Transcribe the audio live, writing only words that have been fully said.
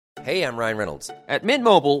Hey, I'm Ryan Reynolds. At Mint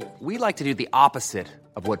Mobile, we like to do the opposite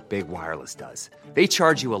of what Big Wireless does. They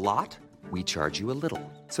charge you a lot, we charge you a little.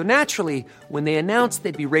 So naturally, when they announced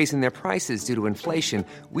they'd be raising their prices due to inflation,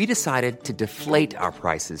 we decided to deflate our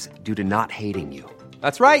prices due to not hating you.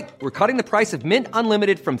 That's right. We're cutting the price of Mint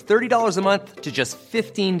Unlimited from $30 a month to just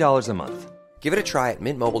 $15 a month. Give it a try at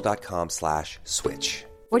mintmobile.com/switch.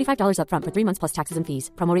 $45 up front for 3 months plus taxes and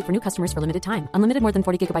fees. Promo rate for new customers for limited time. Unlimited more than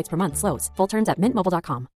 40 gigabytes per month. Slows full terms at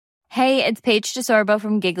mintmobile.com. Hey, it's Paige DeSorbo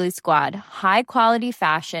from Giggly Squad. High quality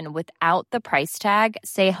fashion without the price tag.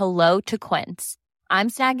 Say hello to Quince. I'm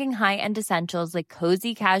snagging high-end essentials like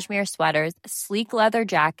cozy cashmere sweaters, sleek leather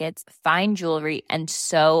jackets, fine jewelry, and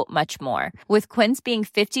so much more. With Quince being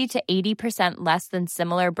 50 to 80% less than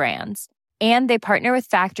similar brands. And they partner with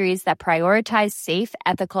factories that prioritize safe,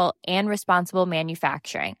 ethical, and responsible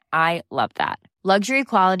manufacturing. I love that. Luxury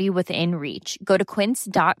quality within reach. Go to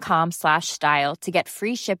quince.com/style to get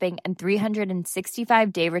free shipping and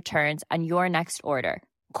 365-day returns on your next order.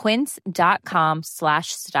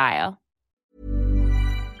 Quince.com/style.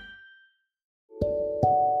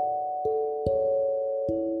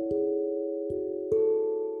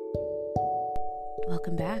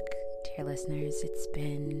 Welcome back, dear listeners. It's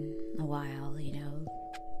been a while,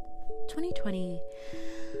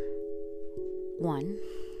 2021.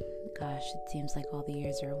 Gosh, it seems like all the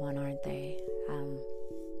years are one, aren't they?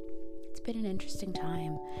 It's been an interesting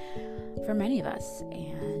time for many of us,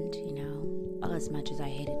 and, as much as I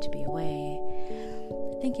hated to be away,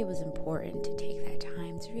 I think it was important to take that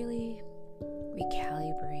time to really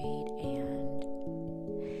recalibrate and,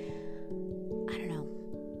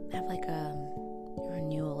 have like a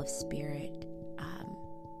renewal of spirit.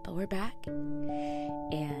 But we're back,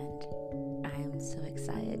 and I'm so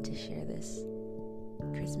excited to share this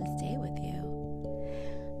Christmas Day with you.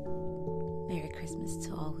 Merry Christmas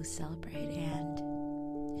to all who celebrate, and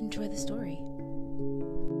enjoy the story.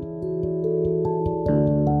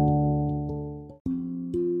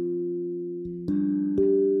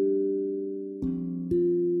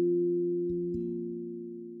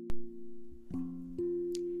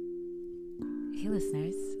 Hey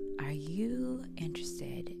listeners, are you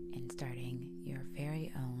interested in starting your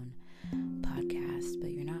very own podcast,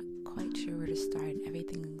 but you're not quite sure where to start and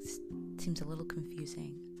everything seems a little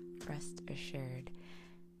confusing? Rest assured,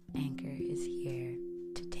 Anchor is here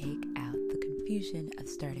to take out the confusion of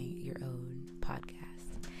starting your own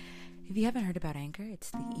podcast. If you haven't heard about Anchor,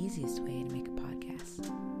 it's the easiest way to make a podcast.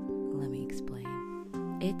 Let me explain.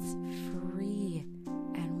 It's free,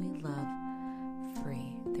 and we love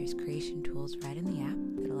free. There's creation tools right in the app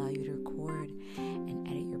that allow you to record and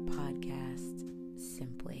edit your podcast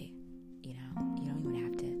simply. You don't even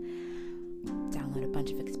have to download a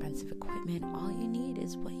bunch of expensive equipment. All you need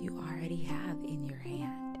is what you already have in your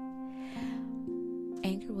hand.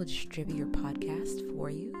 Anchor will distribute your podcast for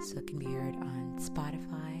you so it can be heard on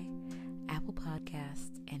Spotify, Apple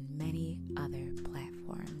Podcasts, and many other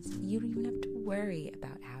platforms. You don't even have to worry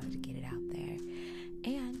about how to get it out there.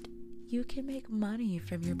 And you can make money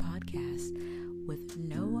from your podcast with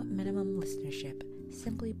no minimum listenership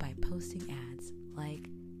simply by posting ads like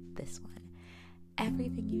this one.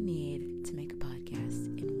 Everything you need to make a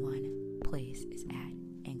podcast in one place is at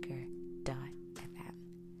anchor.fm.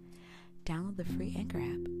 Download the free Anchor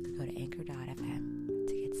app or go to anchor.fm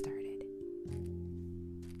to get started.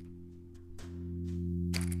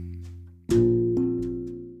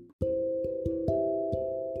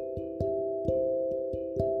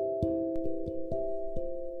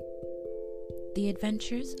 The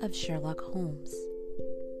Adventures of Sherlock Holmes.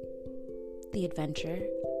 The Adventure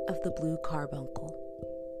of the Blue Carbuncle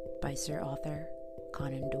by Sir Arthur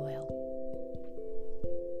Conan Doyle.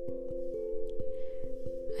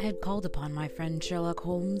 I had called upon my friend Sherlock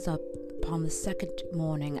Holmes upon the second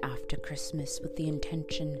morning after Christmas with the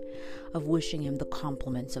intention of wishing him the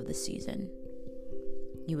compliments of the season.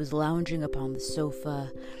 He was lounging upon the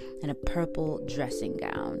sofa in a purple dressing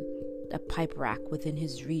gown, a pipe rack within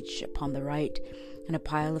his reach upon the right, and a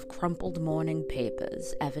pile of crumpled morning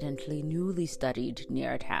papers, evidently newly studied,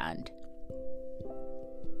 near at hand.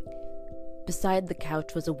 Beside the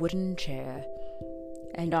couch was a wooden chair,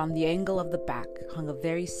 and on the angle of the back hung a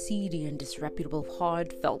very seedy and disreputable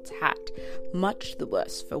hard felt hat, much the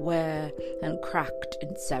worse for wear and cracked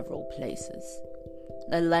in several places.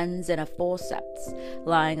 A lens and a forceps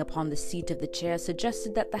lying upon the seat of the chair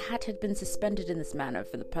suggested that the hat had been suspended in this manner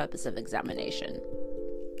for the purpose of examination.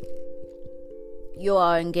 "You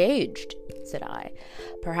are engaged," said I.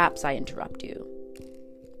 "Perhaps I interrupt you."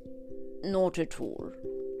 "Not at all.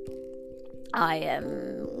 I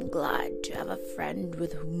am glad to have a friend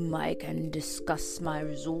with whom I can discuss my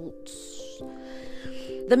results.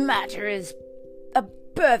 The matter is a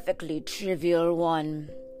perfectly trivial one."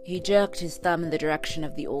 He jerked his thumb in the direction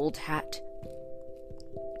of the old hat.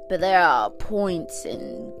 "But there are points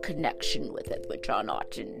in connection with it which are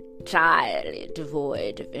not entirely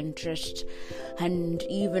devoid of interest, and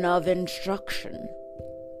even of instruction."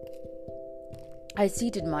 I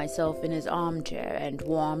seated myself in his armchair and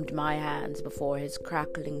warmed my hands before his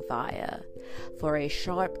crackling fire, for a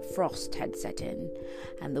sharp frost had set in,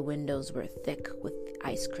 and the windows were thick with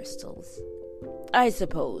ice crystals. "I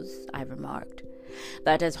suppose," I remarked,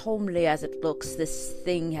 "that as homely as it looks, this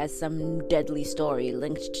thing has some deadly story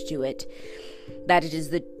linked to it, that it is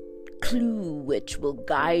the clue which will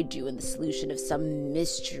guide you in the solution of some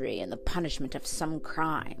mystery and the punishment of some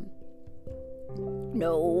crime."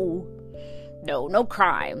 No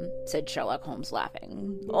crime," said Sherlock Holmes,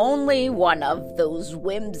 laughing. "Only one of those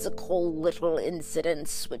whimsical little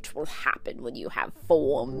incidents which will happen when you have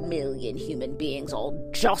 4 million human beings all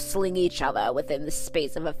jostling each other within the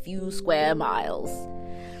space of a few square miles.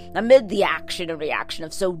 Amid the action and reaction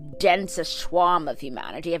of so dense a swarm of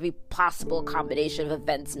humanity, every possible combination of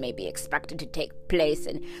events may be expected to take place,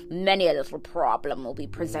 and many a little problem will be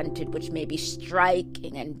presented which may be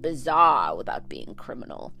striking and bizarre without being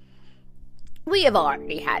criminal. We have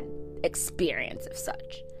already had experience of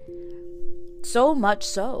such." "So much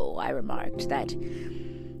so," I remarked, "that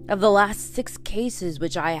of the last 6 cases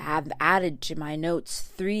which I have added to my notes,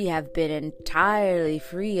 3 have been entirely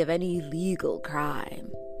free of any legal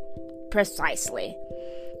crime." "Precisely.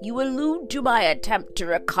 You allude to my attempt to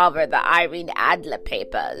recover the Irene Adler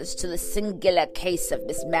papers, to the singular case of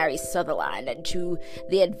Miss Mary Sutherland, and to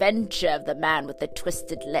the adventure of the man with the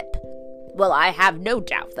twisted lip. Well, I have no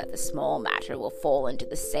doubt that the small matter will fall into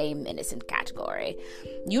the same innocent category.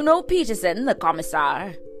 You know Peterson, the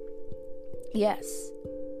commissar?" "Yes.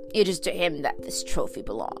 It is to him that this trophy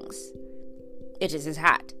belongs." "It is his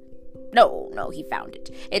hat." No, he found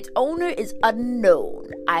it. Its owner is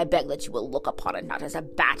unknown. I beg that you will look upon it not as a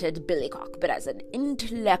battered billycock, but as an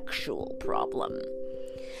intellectual problem.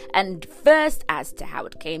 And first, as to how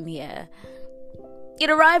it came here. It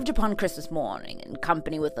arrived upon Christmas morning in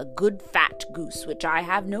company with a good fat goose, which I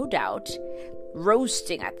have no doubt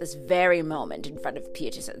roasting at this very moment in front of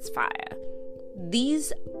Peterson's fire.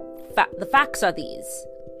 The facts are these.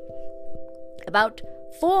 About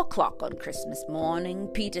 4 o'clock on Christmas morning,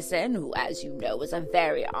 Peterson, who, as you know, is a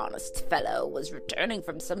very honest fellow, was returning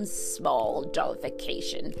from some small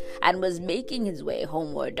jollification and was making his way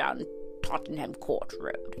homeward down Tottenham Court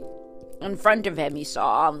Road. In front of him he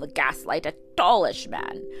saw on the gaslight a tallish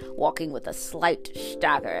man, walking with a slight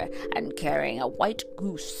stagger and carrying a white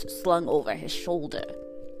goose slung over his shoulder.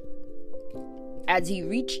 As he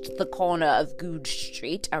reached the corner of Goodge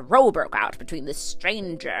Street, a row broke out between the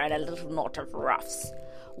stranger and a little knot of roughs.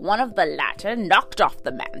 One of the latter knocked off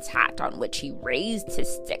the man's hat, on which he raised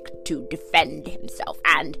his stick to defend himself,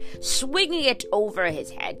 and, swinging it over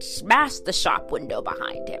his head, smashed the shop window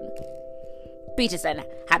behind him. Peterson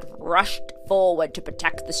had rushed forward to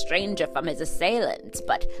protect the stranger from his assailants,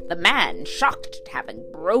 but the man, shocked at having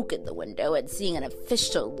broken the window and seeing an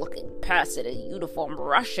official-looking person in uniform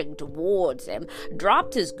rushing towards him,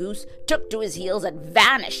 dropped his goose, took to his heels, and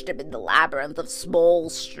vanished amid the labyrinth of small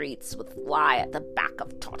streets which lie at the back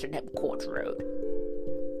of Tottenham Court Road.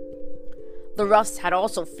 The roughs had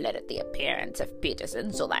also fled at the appearance of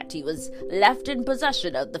Peterson, so that he was left in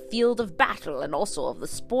possession of the field of battle and also of the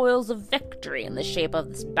spoils of victory in the shape of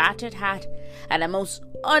this battered hat and a most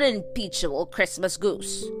unimpeachable Christmas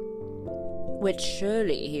goose, which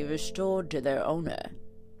surely he restored to their owner.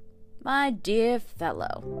 My dear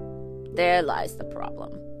fellow, there lies the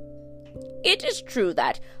problem. It is true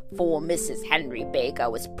that "For Mrs. Henry Baker"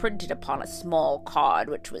 was printed upon a small card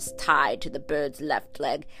which was tied to the bird's left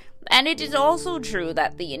leg, and it is also true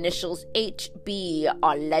that the initials H.B.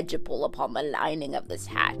 are legible upon the lining of this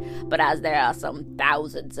hat, but as there are some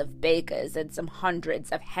thousands of Bakers and some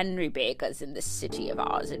hundreds of Henry Bakers in this city of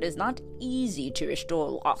ours, it is not easy to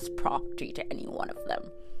restore lost property to any one of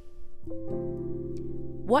them.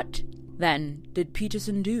 What, then, did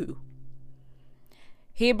Peterson do?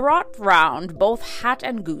 He brought round both hat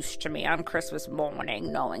and goose to me on Christmas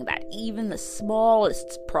morning, knowing that even the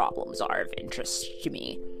smallest problems are of interest to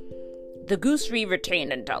me. The goose we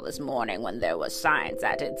retained until this morning, when there was signs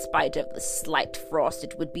that, in spite of the slight frost,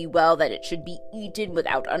 it would be well that it should be eaten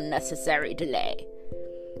without unnecessary delay.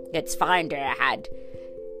 Its finder had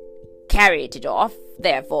carried it off,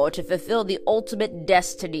 therefore, to fulfill the ultimate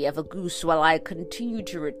destiny of a goose, while I continued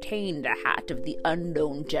to retain the hat of the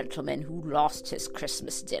unknown gentleman who lost his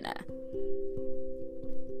Christmas dinner.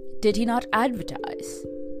 Did he not advertise?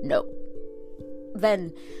 No.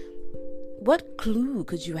 Then, What clue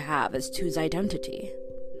could you have as to his identity?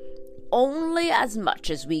 Only as much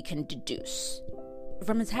as we can deduce.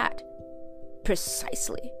 From his hat?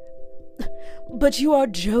 Precisely. But you are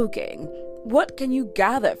joking. What can you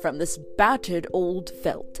gather from this battered old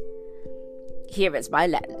felt? Here is my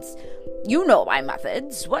lens. You know my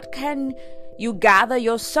methods. What can you gather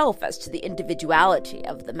yourself as to the individuality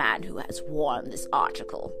of the man who has worn this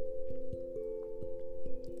article?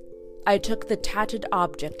 I took the tattered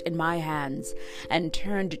object in my hands and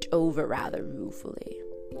turned it over rather ruefully.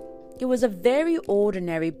 It was a very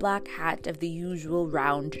ordinary black hat of the usual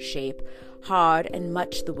round shape, hard and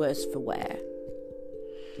much the worse for wear.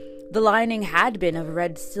 The lining had been of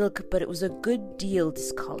red silk, but it was a good deal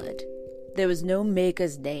discolored. There was no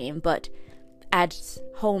maker's name, but, as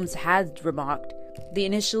Holmes had remarked, the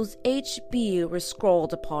initials H.B. were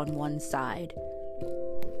scrawled upon one side.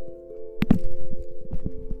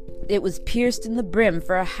 It was pierced in the brim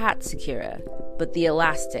for a hat securer, but the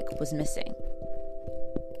elastic was missing.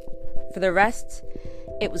 For the rest,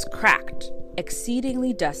 it was cracked,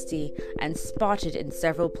 exceedingly dusty, and spotted in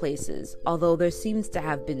several places, although there seems to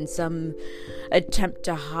have been some attempt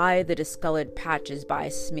to hide the discolored patches by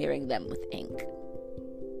smearing them with ink.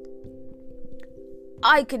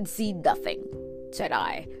 I can see nothing, said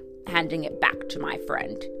I, handing it back to my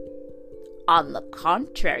friend. On the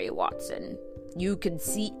contrary, Watson, you can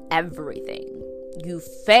see everything. You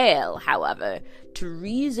fail, however, to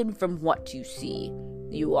reason from what you see.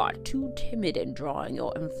 You are too timid in drawing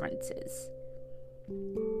your inferences.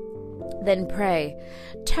 Then pray,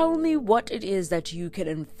 tell me what it is that you can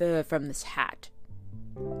infer from this hat.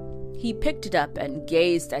 He picked it up and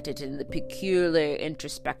gazed at it in the peculiar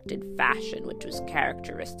introspective fashion which was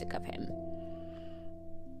characteristic of him.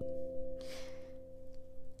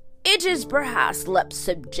 It is perhaps less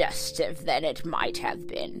suggestive than it might have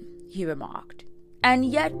been, he remarked, and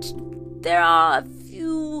yet there are a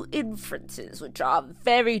few inferences which are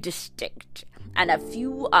very distinct, and a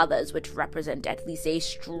few others which represent at least a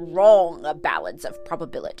strong balance of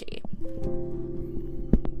probability.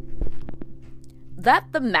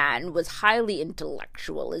 That the man was highly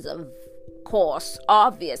intellectual is of course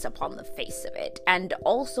obvious upon the face of it, and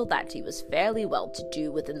also that he was fairly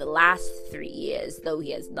well-to-do within the last 3 years, though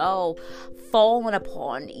he has now fallen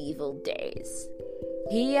upon evil days.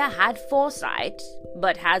 He had foresight,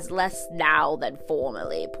 but has less now than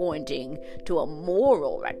formerly, pointing to a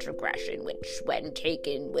moral retrogression which, when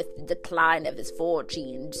taken with the decline of his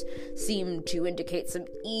fortunes, seemed to indicate some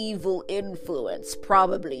evil influence,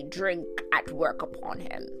 probably drink, at work upon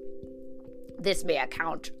him. This may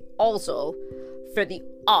account also for the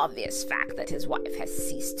obvious fact that his wife has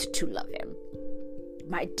ceased to love him.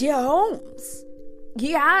 My dear Holmes,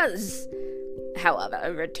 he has,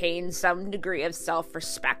 however, retained some degree of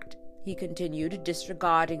self-respect, he continued,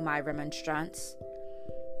 disregarding my remonstrance.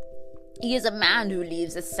 He is a man who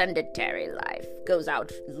leads a sedentary life, goes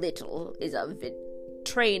out little, is of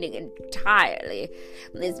training entirely.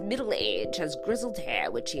 In his middle age, has grizzled hair,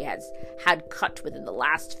 which he has had cut within the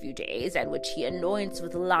last few days, and which he anoints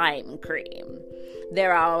with lime cream.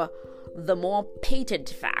 There are the more patent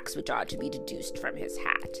facts which are to be deduced from his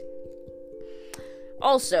hat.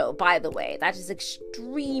 Also, by the way, that is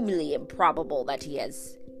extremely improbable that he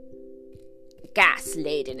has gas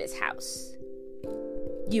laid in his house.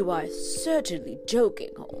 You are certainly joking,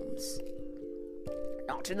 Holmes.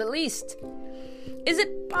 Not in the least. Is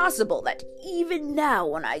it possible that even now,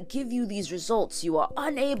 when I give you these results, you are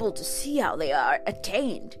unable to see how they are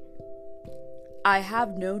attained? I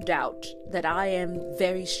have no doubt that I am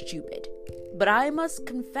very stupid, but I must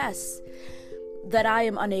confess that I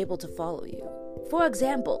am unable to follow you. For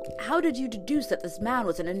example, how did you deduce that this man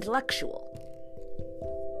was an intellectual?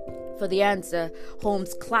 For the answer,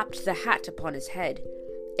 Holmes clapped the hat upon his head.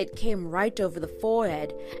 It came right over the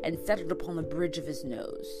forehead and settled upon the bridge of his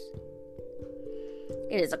nose.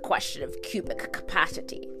 It is a question of cubic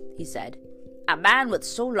capacity, he said. A man with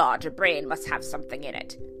so large a brain must have something in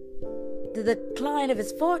it. The decline of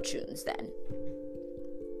his fortunes, then?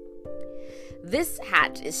 This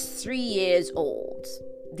hat is 3 years old.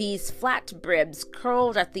 These flat brims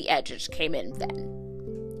curled at the edges came in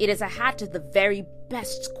then. It is a hat of the very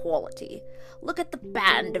best quality. Look at the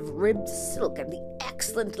band of ribbed silk and the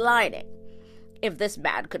excellent lining. If this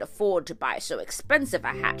man could afford to buy so expensive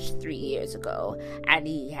a hat 3 years ago, and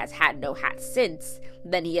he has had no hat since,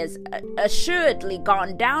 then he has assuredly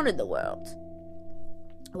gone down in the world.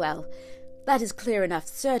 Well, that is clear enough,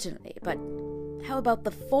 certainly, but how about the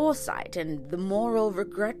foresight and the moral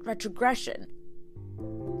retrogression?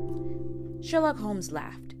 Sherlock Holmes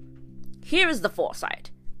laughed. Here is the foresight,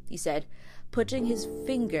 he said, putting his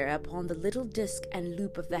finger upon the little disc and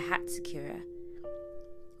loop of the hat securer.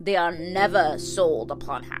 "They are never sold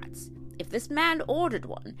upon hats. If this man ordered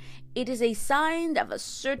one, it is a sign of a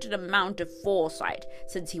certain amount of foresight,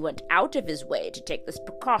 since he went out of his way to take this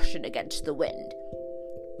precaution against the wind.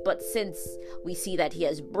 But since we see that he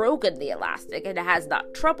has broken the elastic and has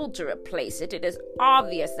not troubled to replace it, it is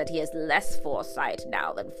obvious that he has less foresight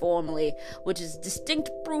now than formerly, which is distinct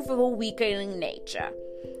proof of a weakening nature.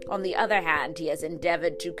 On the other hand, he has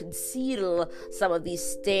endeavored to conceal some of these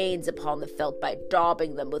stains upon the felt by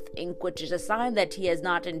daubing them with ink, which is a sign that he has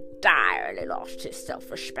not entirely lost his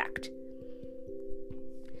self-respect."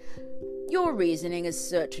 "Your reasoning is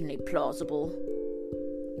certainly plausible.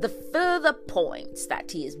 The further points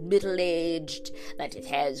that he is middle-aged, that his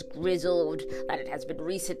hair is grizzled, that it has been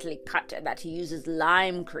recently cut, and that he uses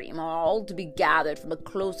lime cream are all to be gathered from a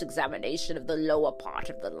close examination of the lower part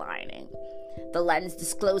of the lining. The lens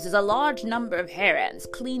discloses a large number of hair ends,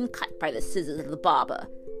 clean cut by the scissors of the barber.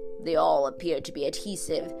 They all appear to be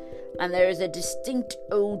adhesive, and there is a distinct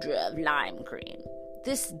odor of lime cream.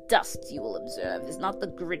 This dust, you will observe, is not the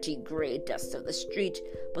gritty gray dust of the street,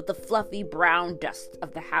 but the fluffy brown dust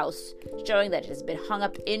of the house, showing that it has been hung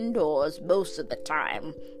up indoors most of the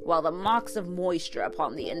time, while the marks of moisture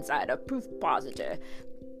upon the inside are proof positive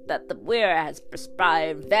that the wearer has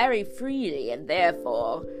perspired very freely and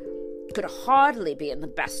therefore could hardly be in the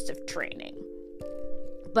best of training."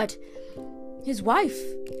 "But his wife,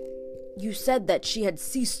 you said that she had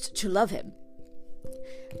ceased to love him."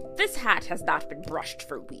 "This hat has not been brushed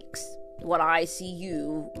for weeks. When I see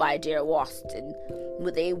you, my dear Washington,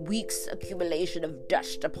 with a week's accumulation of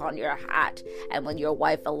dust upon your hat, and when your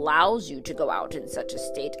wife allows you to go out in such a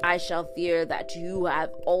state, I shall fear that you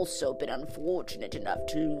have also been unfortunate enough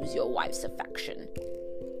to lose your wife's affection."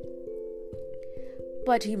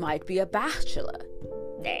 "But he might be a bachelor."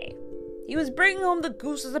 "Nay, he was bringing home the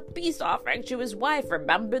goose as a peace offering to his wife.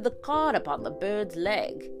 Remember the card upon the bird's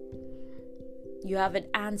leg." "You have an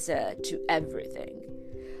answer to everything.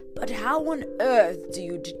 But how on earth do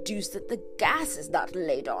you deduce that the gas is not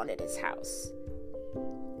laid on in his house?"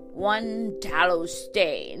 "One tallow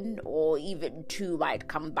stain, or even two, might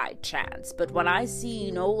come by chance, but when I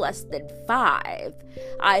see no less than 5,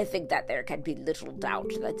 I think that there can be little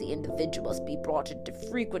doubt that the individual must be brought into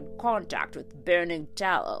frequent contact with burning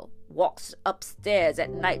tallow. Walks upstairs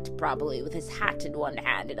at night, probably, with his hat in one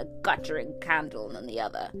hand and a guttering candle in the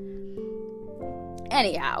other.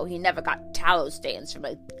 Anyhow, he never got tallow stains from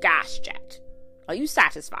a gas jet. Are you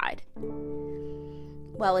satisfied?"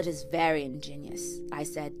 "Well, it is very ingenious," I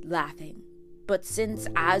said, laughing. "But since,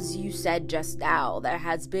 as you said just now, there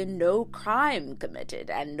has been no crime committed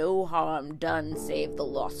and no harm done save the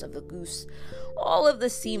loss of the goose, all of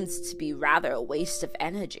this seems to be rather a waste of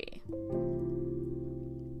energy."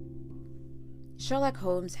 Sherlock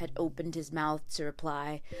Holmes had opened his mouth to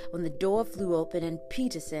reply when the door flew open and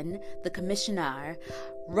Peterson, the commissionaire,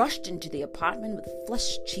 rushed into the apartment with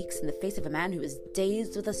flushed cheeks and the face of a man who was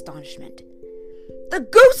dazed with astonishment. "The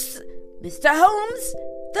goose! Mr. Holmes!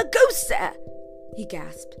 The goose, sir!" he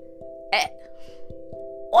gasped.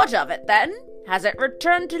 What of it, then? Has it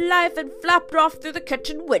returned to life and flapped off through the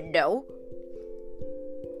kitchen window?"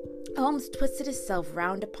 Holmes twisted himself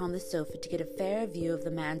round upon the sofa to get a fair view of the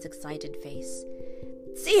man's excited face.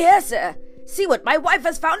 "See here, sir! See what my wife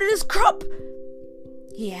has found in his crop!"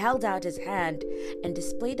 He held out his hand and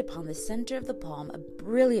displayed upon the center of the palm a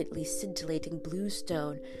brilliantly scintillating blue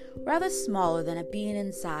stone, rather smaller than a bean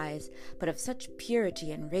in size, but of such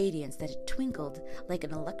purity and radiance that it twinkled like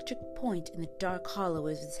an electric point in the dark hollow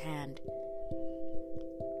of his hand.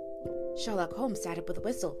 Sherlock Holmes sat up with a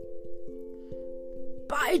whistle.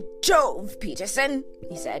 "By Jove, Peterson,"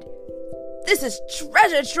 he said, "this is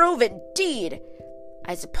treasure trove indeed.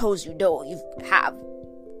 I suppose you know you have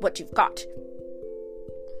what you've got."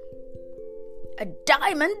 "A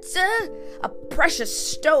diamond, sir? A precious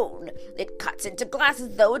stone. It cuts into glass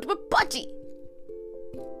as though it were putty."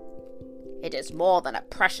 "It is more than a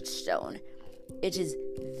precious stone. It is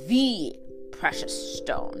the precious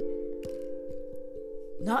stone."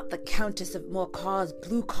 "Not the Countess of Morcar's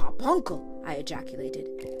blue carbuncle," I ejaculated.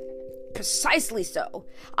 "Precisely so.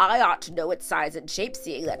 I ought to know its size and shape,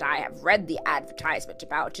 seeing that I have read the advertisement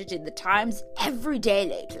about it in the Times every day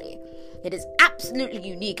lately. It is absolutely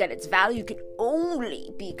unique, and its value can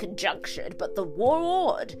only be conjectured, but the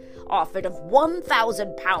reward offered of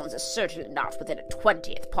 £1,000 is certainly not within a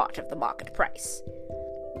 20th part of the market price."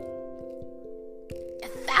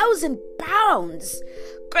 £1,000!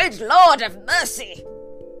 Great Lord of mercy!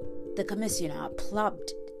 The commissioner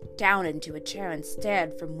plumped down into a chair and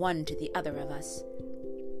stared from one to the other of us.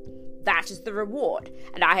 That is the reward,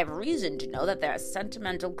 and I have reason to know that there are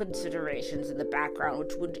sentimental considerations in the background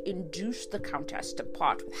which would induce the Countess to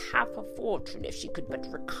part with half her fortune if she could but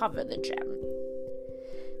recover the gem.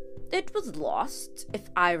 It was lost, if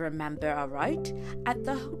I remember aright, at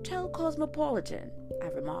the Hotel Cosmopolitan, I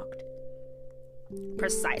remarked.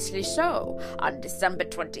 Precisely so, on December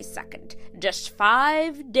 22nd, just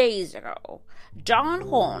 5 days ago. John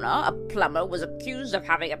Horner, a plumber, was accused of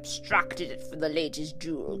having abstracted it from the lady's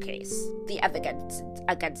jewel case. The evidence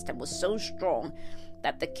against him was so strong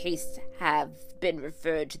that the case have been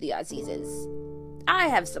referred to the Azizes. I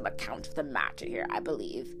have some account of the matter here, I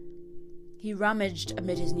believe. He rummaged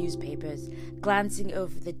amid his newspapers, glancing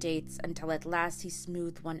over the dates until at last he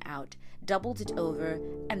smoothed one out, doubled it over,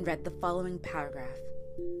 and read the following paragraph.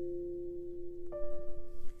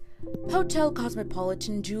 Hotel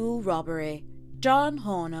Cosmopolitan jewel robbery. John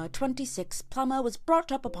Horner, 26, plumber, was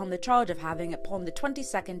brought up upon the charge of having, upon the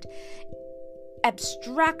 22nd,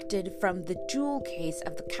 abstracted from the jewel case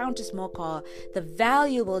of the Countess Morcar the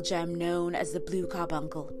valuable gem known as the Blue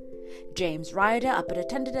Carbuncle. James Ryder, up and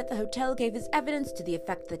attendant at the hotel, gave his evidence to the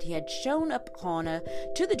effect that he had shown up Horner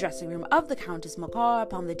to the dressing room of the Countess Morcar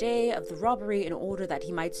upon the day of the robbery in order that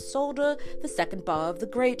he might solder the second bar of the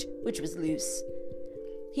grate, which was loose.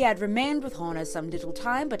 He had remained with Horner some little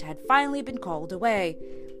time, but had finally been called away.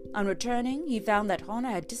 On returning, he found that Horner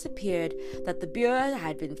had disappeared, that the bureau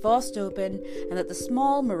had been forced open, and that the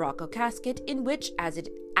small morocco casket, in which, as it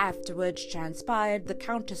afterwards transpired, the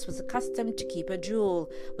Countess was accustomed to keep her jewel,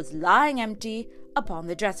 was lying empty upon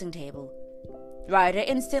the dressing-table. Ryder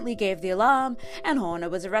instantly gave the alarm, and Horner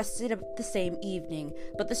was arrested the same evening,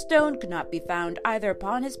 but the stone could not be found either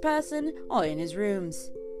upon his person or in his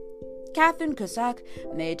rooms. Catherine Cossack,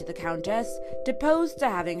 maid to the Countess, deposed to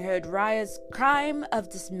having heard Ryder's crime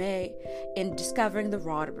of dismay in discovering the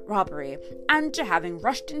robbery, and to having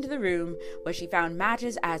rushed into the room where she found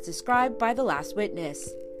matters as described by the last witness.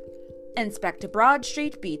 Inspector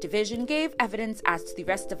Broadstreet, B Division, gave evidence as to the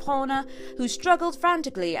arrest of Horner, who struggled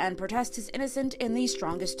frantically and protested his innocence in the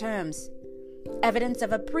strongest terms. Evidence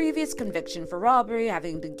of a previous conviction for robbery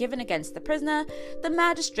having been given against the prisoner, the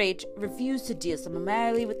magistrate refused to deal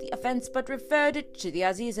summarily with the offence but referred it to the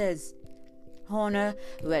Azizes. Horner,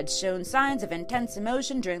 who had shown signs of intense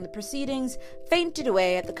emotion during the proceedings, fainted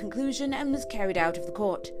away at the conclusion and was carried out of the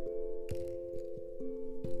court.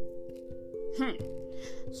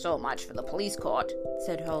 So much for the police court,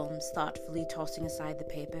 said Holmes, thoughtfully tossing aside the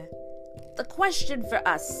paper. The question for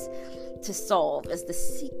us to solve is the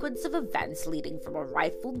sequence of events leading from a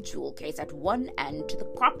rifled jewel case at one end to the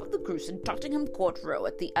crop of the goose in Tottenham Court Row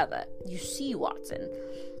at the other. You see, Watson,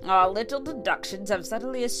 our little deductions have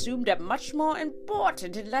suddenly assumed a much more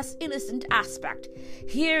important and less innocent aspect.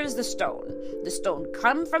 Here is the stone. The stone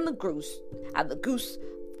came from the goose, and the goose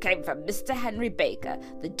came from Mr. Henry Baker,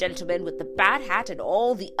 the gentleman with the bad hat and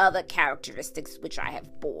all the other characteristics which I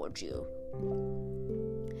have bored you.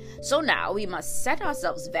 So now we must set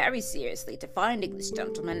ourselves very seriously to finding this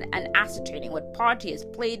gentleman and ascertaining what part he has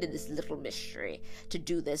played in this little mystery. To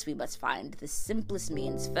do this, we must find the simplest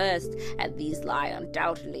means first, and these lie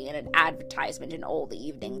undoubtedly in an advertisement in all the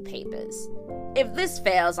evening papers. If this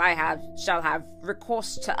fails, I shall have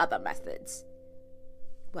recourse to other methods.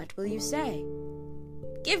 What will you say?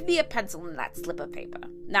 Give me a pencil and that slip of paper.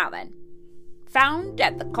 Now then. Found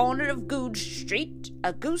at the corner of Goodge Street,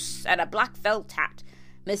 a goose and a black felt hat.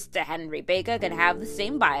 Mr. Henry Baker can have the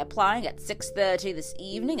same by applying at 6:30 this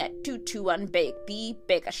evening at 221 B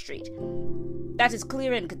Baker Street. That is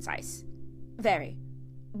clear and concise. Very.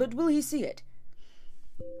 But will he see it?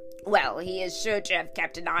 Well, he is sure to have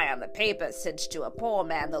kept an eye on the paper, since to a poor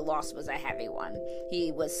man the loss was a heavy one.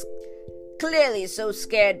 He was clearly so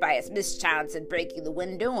scared by his mischance in breaking the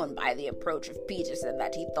window and by the approach of Peterson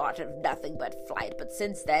that he thought of nothing but flight, but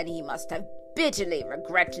since then he must have bitterly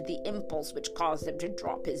regretted the impulse which caused him to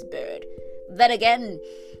drop his bird. Then again,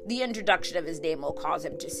 the introduction of his name will cause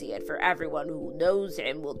him to see it, for everyone who knows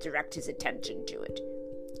him will direct his attention to it.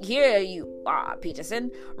 Here you are,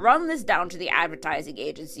 Peterson. Run this down to the advertising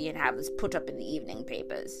agency and have this put up in the evening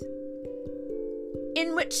papers.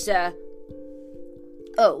 In which, sir?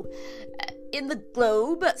 Oh, in the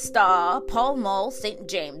Globe, Star, Pall Mall, St.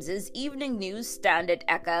 James's, Evening News, Standard,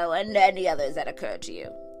 Echo, and any others that occur to you.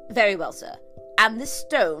 Very well, sir. And this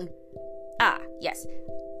stone? Ah, yes.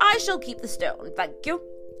 I shall keep the stone, thank you.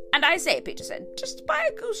 And I say, Peterson, just buy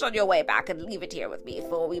a goose on your way back and leave it here with me,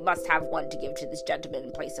 for we must have one to give to this gentleman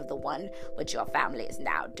in place of the one which your family is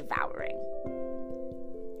now devouring.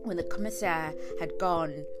 When the commissaire had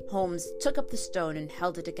gone, Holmes took up the stone and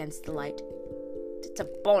held it against the light. It's a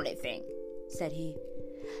bonny thing, said he.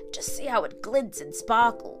 Just see how it glints and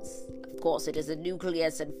sparkles. Of course, it is the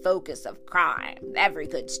nucleus and focus of crime, every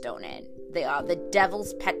good stone in. They are the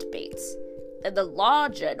devil's pet baits. And the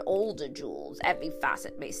larger and older jewels, every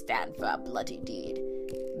facet may stand for a bloody deed.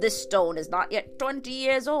 This stone is not yet 20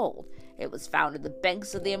 years old. It was found in the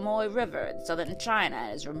banks of the Amoy River in southern China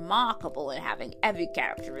and is remarkable in having every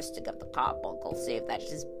characteristic of the carbuncle, save that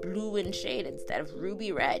it is blue in shade instead of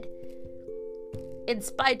ruby red. In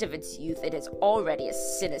spite of its youth, it has already a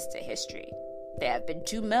sinister history. There have been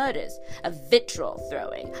 2 murders, a vitriol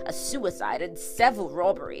throwing, a suicide, and several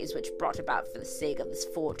robberies which brought about for the sake of this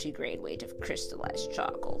 40-grain weight of crystallized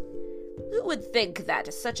charcoal. Who would think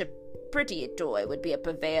that such a pretty toy would be a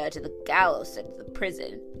purveyor to the gallows and the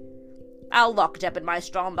prison? I'll lock it up in my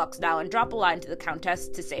strongbox now and drop a line to the Countess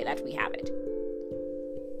to say that we have it.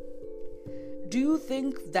 Do you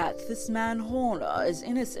think that this man Horner is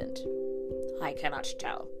innocent? I cannot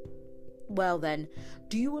tell. Well then,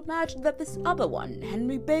 do you imagine that this other one,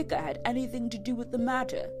 Henry Baker, had anything to do with the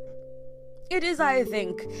matter? It is, I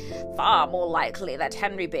think, far more likely that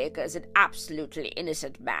Henry Baker is an absolutely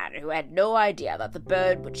innocent man who had no idea that the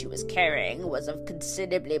bird which he was carrying was of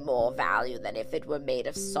considerably more value than if it were made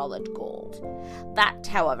of solid gold. That,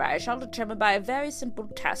 however, I shall determine by a very simple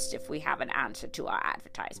test if we have an answer to our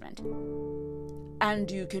advertisement.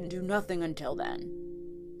 And you can do nothing until then?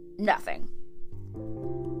 Nothing.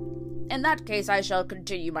 In that case, I shall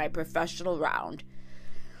continue my professional round.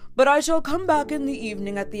 But I shall come back in the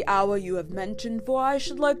evening at the hour you have mentioned, for I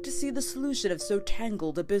should like to see the solution of so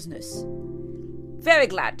tangled a business. Very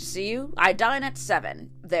glad to see you. I dine at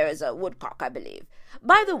 7. There is a woodcock, I believe.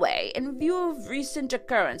 By the way, in view of recent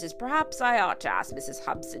occurrences, perhaps I ought to ask Mrs.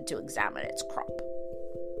 Hubson to examine its crop.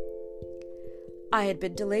 I had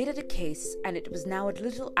been delayed at a case, and it was now a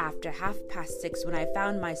little after 6:30 when I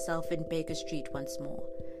found myself in Baker Street once more.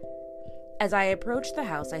 As I approached the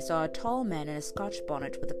house, I saw a tall man in a Scotch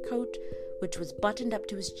bonnet with a coat which was buttoned up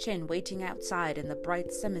to his chin waiting outside in the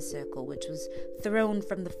bright semicircle which was thrown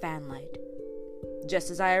from the fanlight. Just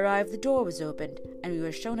as I arrived, the door was opened, and we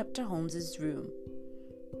were shown up to Holmes's room.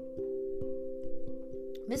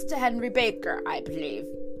 Mr. Henry Baker, I believe,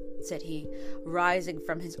 said he, rising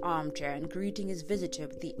from his armchair and greeting his visitor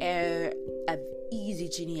with the air of easy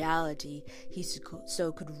geniality he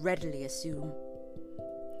so could readily assume.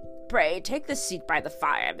 Pray, take the seat by the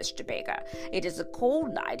fire, Mr. Baker. It is a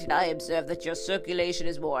cold night, and I observe that your circulation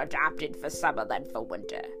is more adapted for summer than for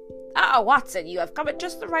winter. Ah, Watson, you have come at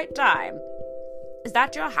just the right time. Is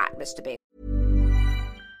that your hat, Mr. Baker?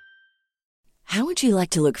 How would you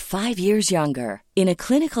like to look 5 years younger? In a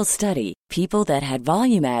clinical study, people that had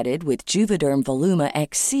volume added with Juvederm Voluma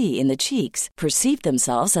XC in the cheeks perceived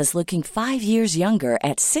themselves as looking 5 years younger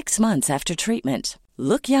at 6 months after treatment.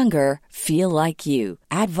 Look younger, feel like you.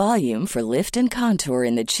 Add volume for lift and contour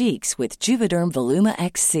in the cheeks with Juvederm Voluma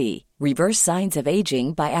XC. Reverse signs of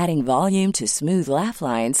aging by adding volume to smooth laugh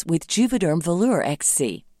lines with Juvederm Volure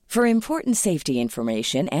XC. For important safety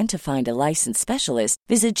information and to find a licensed specialist,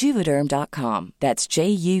 visit Juvederm.com. That's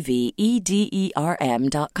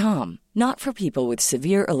JUVEDERM.com. Not for people with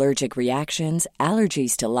severe allergic reactions,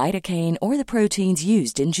 allergies to lidocaine, or the proteins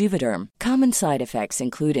used in Juvederm. Common side effects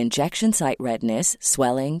include injection site redness,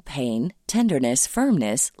 swelling, pain, tenderness,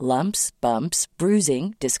 firmness, lumps, bumps,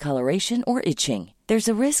 bruising, discoloration, or itching. There's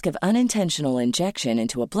a risk of unintentional injection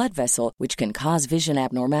into a blood vessel, which can cause vision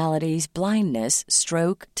abnormalities, blindness,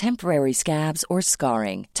 stroke, temporary scabs, or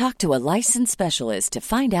scarring. Talk to a licensed specialist to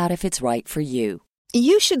find out if it's right for you.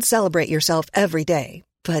 You should celebrate yourself every day,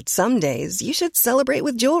 but some days you should celebrate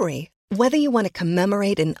with jewelry. Whether you want to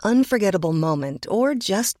commemorate an unforgettable moment or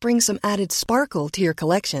just bring some added sparkle to your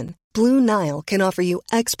collection, Blue Nile can offer you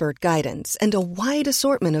expert guidance and a wide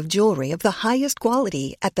assortment of jewelry of the highest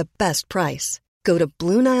quality at the best price. Go to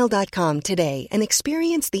BlueNile.com today and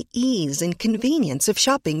experience the ease and convenience of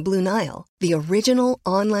shopping Blue Nile, the original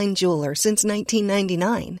online jeweler since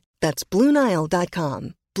 1999. That's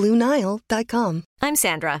BlueNile.com. BlueNile.com. I'm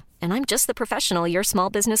Sandra, and I'm just the professional your small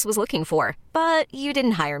business was looking for. But you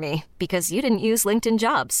didn't hire me because you didn't use LinkedIn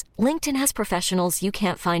Jobs. LinkedIn has professionals you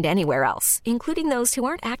can't find anywhere else, including those who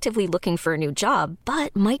aren't actively looking for a new job,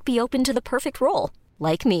 but might be open to the perfect role,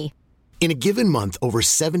 like me. In a given month, over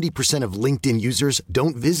 70% of LinkedIn users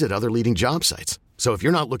don't visit other leading job sites. So if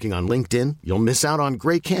you're not looking on LinkedIn, you'll miss out on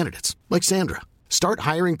great candidates like Sandra. Start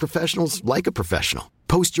hiring professionals like a professional.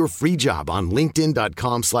 Post your free job on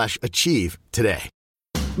linkedin.com/achieve today.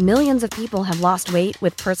 Millions of people have lost weight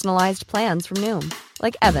with personalized plans from Noom.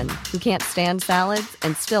 Like Evan, who can't stand salads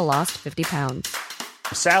and still lost 50 pounds.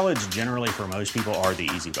 Salads generally for most people are the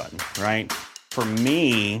easy button, right? For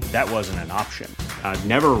me, that wasn't an option. I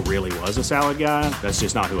never really was a salad guy. That's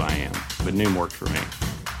just not who I am. But Noom worked for me.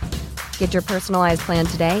 Get your personalized plan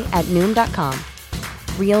today at Noom.com.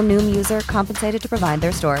 Real Noom user compensated to provide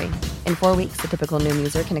their story. In 4 weeks, the typical Noom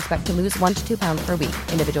user can expect to lose 1 to 2 pounds per week.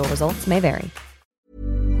 Individual results may vary.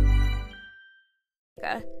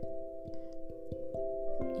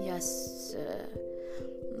 Yes, sir.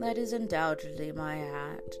 That is undoubtedly my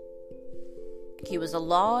hat. He was a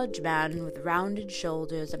large man with rounded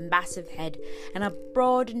shoulders, a massive head, and a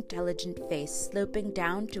broad, intelligent face sloping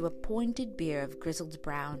down to a pointed beard of grizzled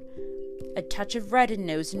brown. A touch of red in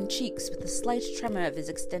nose and cheeks, with a slight tremor of his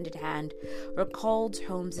extended hand, recalled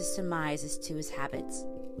Holmes's surmise as to his habits.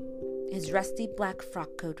 His rusty black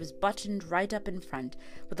frock coat was buttoned right up in front,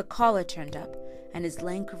 with the collar turned up, and his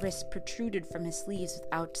lank wrists protruded from his sleeves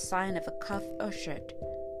without sign of a cuff or shirt.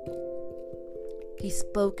 He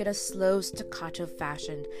spoke in a slow staccato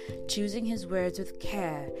fashion, choosing his words with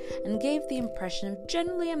care, and gave the impression of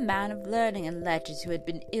generally a man of learning and letters who had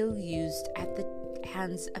been ill-used at the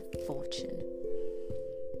hands of fortune.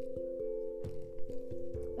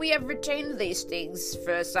 "We have retained these things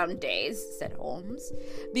for some days," said Holmes,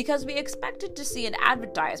 "because we expected to see an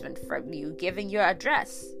advertisement from you giving your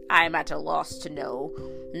address. I am at a loss to know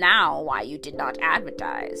now why you did not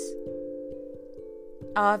advertise."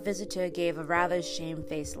 Our visitor gave a rather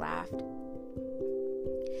shamefaced laugh.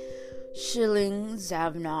 "Shillings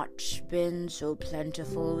have not been so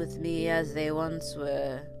plentiful with me as they once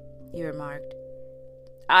were," he remarked.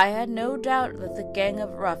 "I had no doubt that the gang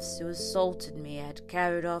of roughs who assaulted me had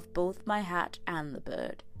carried off both my hat and the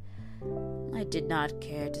bird. I did not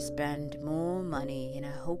care to spend more money in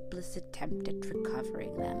a hopeless attempt at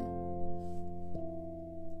recovering them."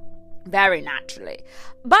 "Very naturally.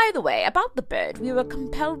 By the way, about the bird, we were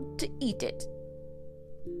compelled to eat it."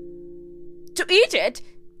 "To eat it?"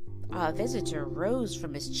 Our visitor rose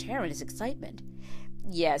from his chair in his excitement.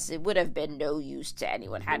 "Yes, it would have been no use to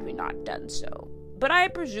anyone had we not done so. But I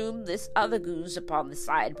presume this other goose upon the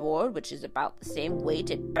sideboard, which is about the same weight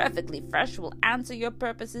and perfectly fresh, will answer your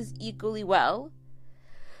purposes equally well?"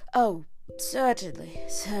 "Oh, certainly,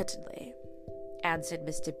 certainly," answered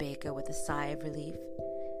Mr. Baker with a sigh of relief.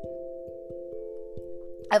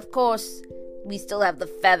 "Of course, we still have the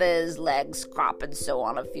feathers, legs, crop, and so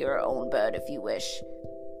on of your own bird if you wish."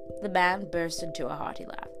 The man burst into a hearty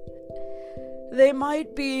laugh. "They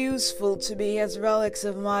might be useful to me as relics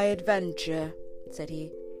of my adventure," said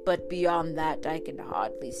he, "but beyond that I can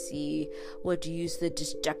hardly see what use the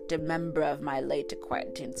disjected member of my late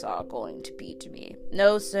acquaintance are going to be to me.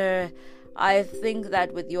 No, sir, I think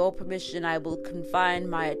that with your permission I will confine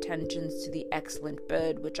my attentions to the excellent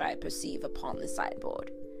bird which I perceive upon the sideboard."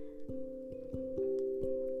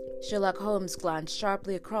 Sherlock Holmes glanced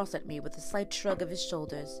sharply across at me with a slight shrug of his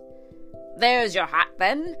shoulders. "There's your hat,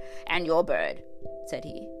 then, and your bird," said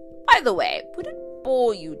he. "By the way, would it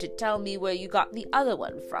bore you to tell me where you got the other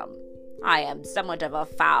one from? I am somewhat of a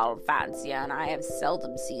fowl fancier, and I have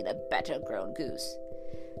seldom seen a better-grown goose."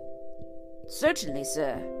 "Certainly,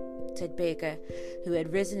 sir," said Baker, who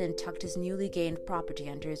had risen and tucked his newly gained property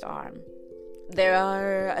under his arm. "There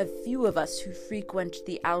are a few of us who frequent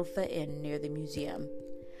the Alpha Inn near the museum.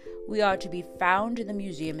 We are to be found in the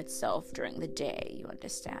museum itself during the day, you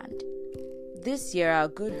understand. This year our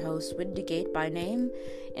good host, Windigate by name,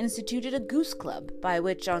 instituted a goose club, by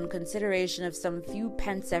which, on consideration of some few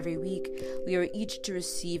pence every week, we are each to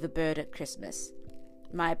receive a bird at Christmas.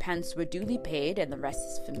 My pence were duly paid, and the rest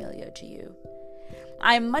is familiar to you.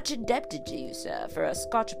 I am much indebted to you, sir, for a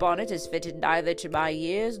Scotch bonnet is fitted neither to my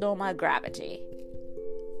years nor my gravity."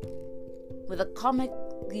 With a comic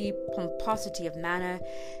pomposity of manner,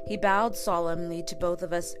 he bowed solemnly to both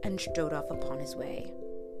of us and strode off upon his way.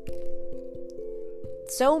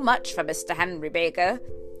 "So much for Mr. Henry Baker,"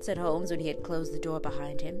 said Holmes when he had closed the door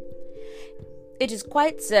behind him. "It is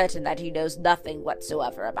quite certain that he knows nothing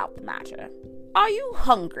whatsoever about the matter. Are you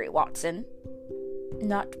hungry, Watson?"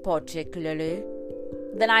 "Not particularly."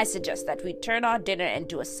 "Then I suggest that we turn our dinner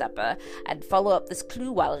into a supper and follow up this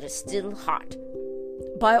clue while it is still hot."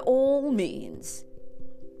 "By all means."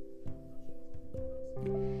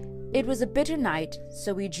 It was a bitter night,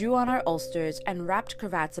 so we drew on our ulsters and wrapped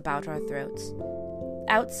cravats about our throats.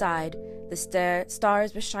 Outside, the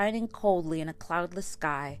stars were shining coldly in a cloudless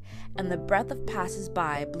sky, and the breath of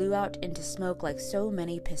passers-by blew out into smoke like so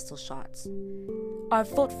many pistol shots. Our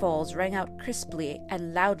footfalls rang out crisply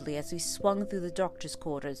and loudly as we swung through the doctor's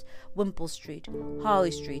quarters, Wimpole Street,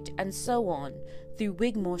 Harley Street, and so on, through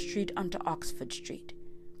Wigmore Street onto Oxford Street.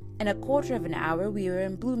 In a quarter of an hour we were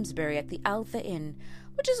in Bloomsbury at the Alpha Inn,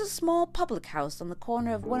 which is a small public house on the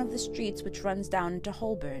corner of one of the streets which runs down into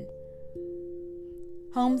Holborn.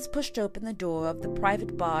 Holmes pushed open the door of the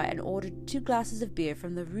private bar and ordered 2 glasses of beer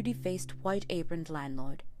from the ruddy-faced, white-aproned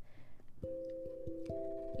landlord.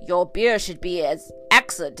 "Your beer should be as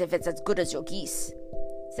excellent if it's as good as your geese,"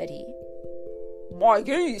 said he. "My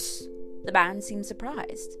geese?" The man seemed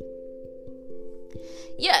surprised.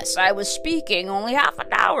 "Yes, I was speaking only half an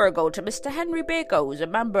hour ago to Mr. Henry Baker, who's a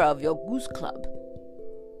member of your goose club."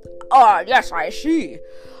 "Ah, yes, I see.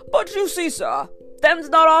 But you see, sir, them's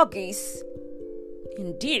not our geese."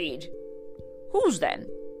 "Indeed? Whose then?"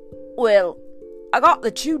 "Well, I got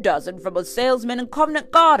the 2 dozen from a salesman in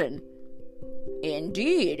Covent Garden."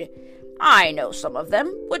 "Indeed? I know some of them.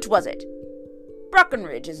 Which was it?"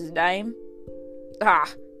 "Breckenridge is his name."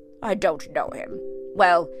 "Ah, I don't know him.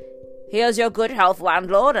 Well, here's your good health,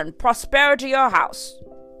 landlord, and prosperity your house.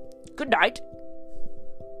 Good night."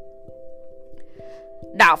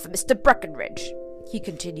 "Now for Mr. Breckenridge," he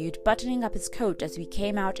continued, buttoning up his coat as we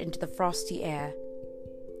came out into the frosty air.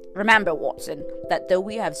 "Remember, Watson, that though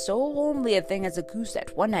we have so homely a thing as a goose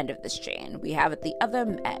at one end of this chain, we have at the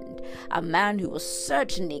other end a man who will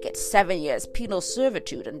certainly get 7 years penal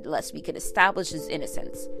servitude unless we can establish his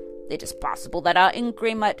innocence. It is possible that our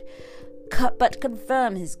inquiry might but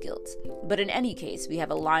confirm his guilt, but in any case we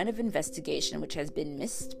have a line of investigation which has been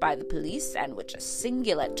missed by the police and which a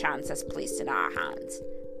singular chance has placed in our hands.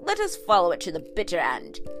 Let us follow it to the bitter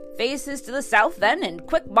end. Faces to the south, then, and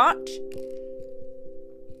quick march."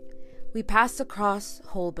 We passed across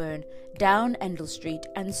Holborn, down Endell Street,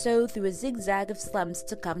 and so through a zigzag of slums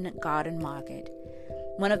to Covent Garden Market.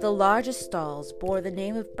 One of the largest stalls bore the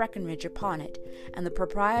name of Breckenridge upon it, and the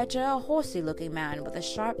proprietor, a horsey-looking man with a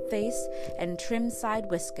sharp face and trim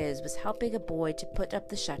side whiskers, was helping a boy to put up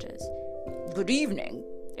the shutters. "Good evening.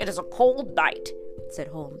 It is a cold night," said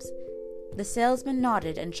Holmes. The salesman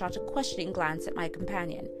nodded and shot a questioning glance at my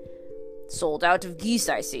companion. "Sold out of geese,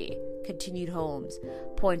 I see," continued Holmes,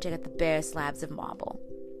 pointing at the bare slabs of marble.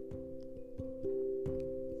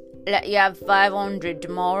 "Let you have 500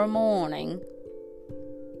 tomorrow morning."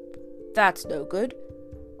 "That's no good."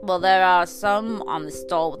 "Well, there are some on the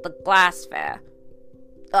stall with the glassware."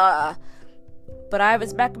 But I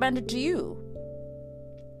was recommended to you."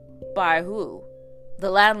 "By who?" "The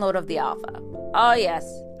landlord of the Alpha." "Oh, yes,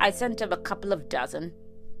 I sent him a couple of dozen."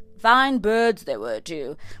 "Fine birds they were,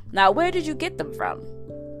 too. Now, where did you get them from?"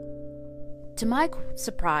 To my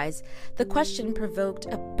surprise, the question provoked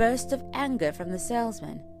a burst of anger from the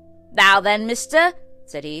salesman. "Now then, mister,"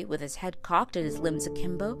 said he, with his head cocked and his limbs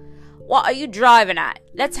akimbo, "what are you driving at?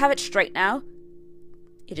 Let's have it straight now."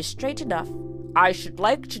 "It is straight enough." "I should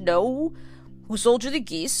like to know who sold you the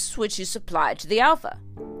geese which you supplied to the Alpha."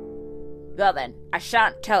 "Well then, I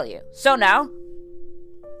shan't tell you. So now."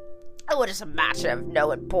 "Oh, it is a matter of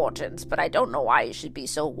no importance, but I don't know why you should be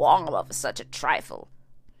so warm over such a trifle."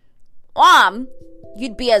 "Warm?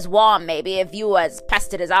 You'd be as warm, maybe, if you were as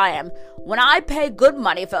pestered as I am. When I pay good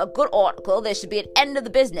money for a good article, there should be an end of the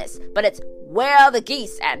business. But it's, where are the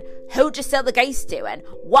geese, and who'd you sell the geese to, and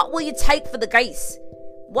what will you take for the geese?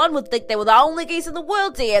 One would think they were the only geese in the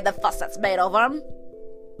world to hear the fuss that's made over them."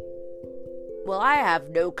 "Well, I have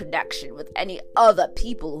no connection with any other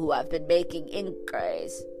people who have been making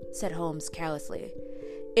inquiries," said Holmes carelessly.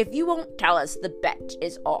 "If you won't tell us, the bet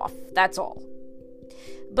is off, that's all.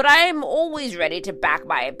 But I am always ready to back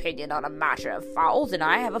my opinion on a matter of fowls, and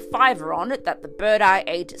I have a 5 on it that the bird I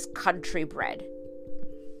ate is country bred."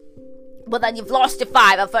 "Well, then you've lost your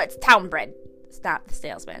 5 for it's town bred," snapped the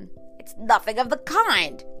salesman. "It's nothing of the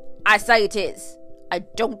kind." "I say it is. I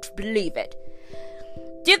don't believe it.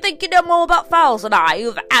 Do you think you know more about fowls than I,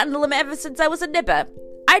 who've handled them ever since I was a nipper?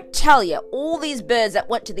 I tell you, all these birds that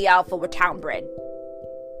went to the Alpha were town bred."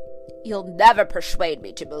 "You'll never persuade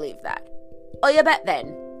me to believe that." "Oh, you bet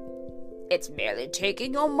then." "It's merely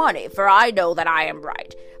taking your money, for I know that I am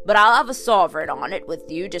right, but I'll have a sovereign on it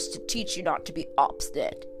with you just to teach you not to be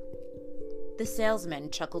obstinate." The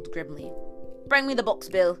salesman chuckled grimly. "Bring me the books,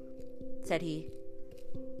 Bill," said he.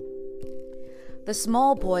 The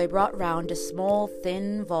small boy brought round a small,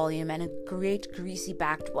 thin volume and a great,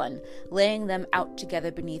 greasy-backed one, laying them out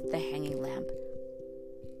together beneath the hanging lamp.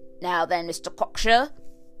 "Now then, Mr. Cocksure,"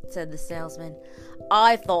 said the salesman,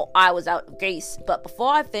 "I thought I was out of geese, but before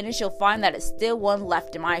I finish you'll find that there's still one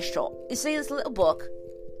left in my shop. You see this little book?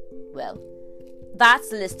 Well, that's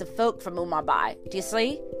the list of folk from whom I buy. Do you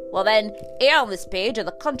see? Well then, here on this page are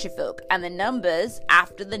the country folk, and the numbers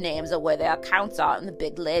after the names are where their accounts are in the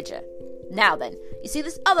big ledger. Now then, you see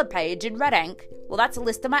this other page in red ink? Well, that's a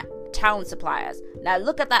list of my town suppliers. Now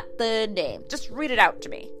look at that third name. Just read it out to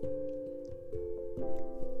me."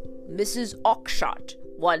 "Mrs. Oxshott,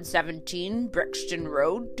 117 Brixton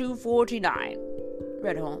Road, 249.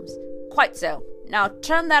 read Holmes. "Quite so. Now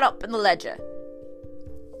turn that up in the ledger.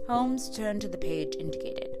 Holmes turned to the page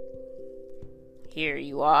indicated. Here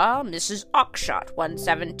you are, Mrs. Oxshott,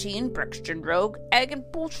 117 Brixton Road, egg and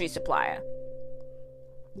poultry supplier.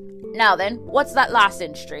 Now then, what's that last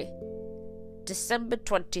entry? December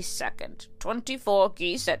 22nd, 24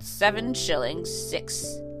 geese at 7 shillings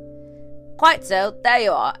 6. Quite so, there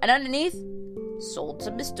you are, and underneath? Sold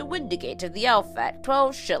to Mr. Windigate of the Alpha at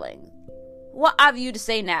 12 shillings. What have you to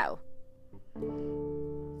say now?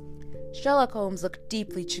 Sherlock Holmes looked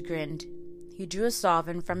deeply chagrined. He drew a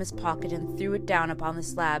sovereign from his pocket and threw it down upon the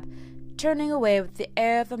slab, turning away with the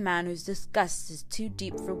air of a man whose disgust is too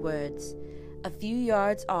deep for words. A few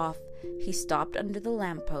yards off, he stopped under the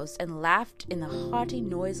lamp-post and laughed in the hearty,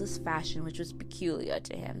 noiseless fashion which was peculiar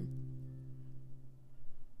to him.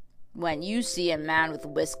 When you see a man with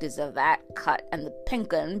whiskers of that cut and the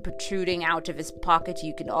pink 'un protruding out of his pocket,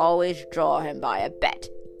 you can always draw him by a bet,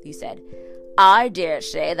 he said. I dare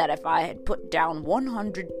say that if I had put down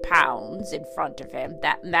 £100 in front of him,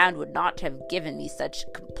 that man would not have given me such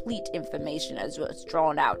complete information as was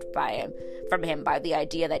drawn out from him by the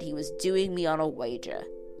idea that he was doing me on a wager.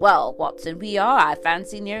 Well, Watson, we are, I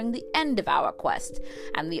fancy, nearing the end of our quest,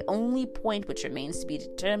 and the only point which remains to be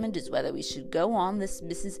determined is whether we should go on this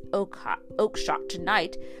Mrs. Oakshott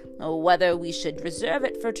tonight, or whether we should reserve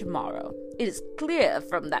it for tomorrow. It is clear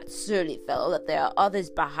from that surly fellow that there are others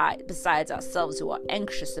besides ourselves who are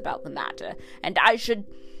anxious about the matter, and I should...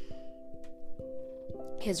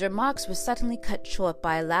 His remarks were suddenly cut short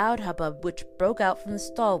by a loud hubbub which broke out from the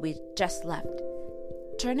stall we had just left.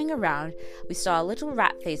 Turning around, we saw a little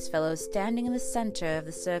rat-faced fellow standing in the centre of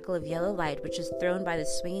the circle of yellow light which was thrown by the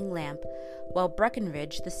swinging lamp, while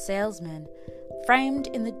Breckenridge, the salesman, framed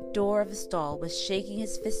in the door of the stall, was shaking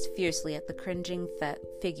his fist fiercely at the cringing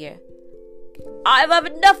figure. I've had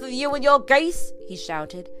enough of you and your geese, he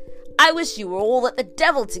shouted. I wish you were all at the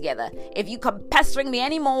devil together. If you come pestering me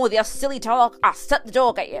any more with your silly talk, I'll set the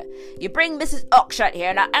dog at you. You bring Mrs. Oxshott here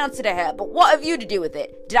and I'll answer to her, but what have you to do with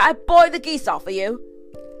it? Did I buy the geese off of you?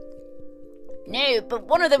 No, but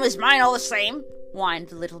one of them was mine all the same, whined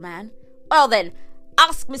the little man. Well then,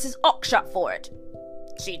 ask Mrs. Oxshott for it.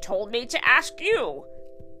 She told me to ask you.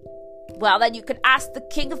 Well then, you can ask the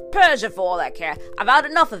King of Persia for all I care. I've had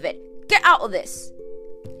enough of it. Get out of this.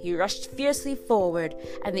 He rushed fiercely forward,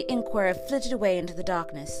 and the inquirer flitted away into the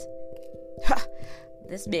darkness. Ha!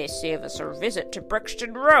 This may save us a visit to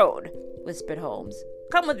Brixton Road, whispered Holmes.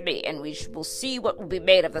 Come with me, and we will see what will be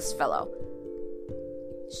made of this fellow.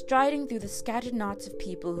 Striding through the scattered knots of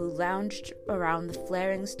people who lounged around the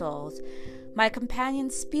flaring stalls, my companion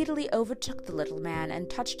speedily overtook the little man and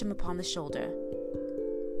touched him upon the shoulder.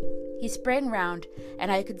 He sprang round,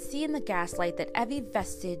 and I could see in the gaslight that every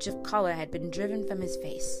vestige of colour had been driven from his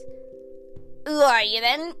face. Who are you,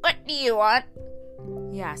 then? What do you want?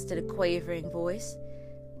 He asked in a quavering voice.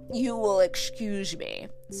 You will excuse me,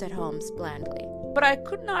 said Holmes blandly, but I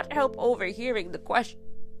could not help overhearing the questions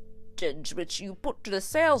which you put to the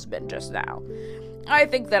salesman just now. I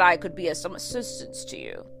think that I could be of some assistance to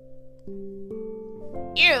you.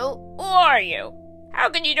 You? Who are you? How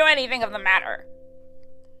can you do anything of the matter?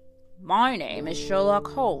 My name is Sherlock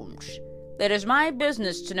Holmes. It is my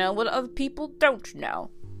business to know what other people don't know.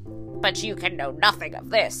 But you can know nothing of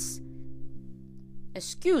this.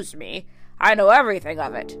 Excuse me, I know everything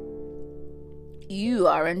of it. You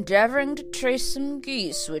are endeavouring to trace some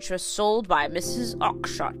geese which were sold by Mrs.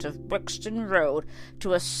 Oxshott of Brixton Road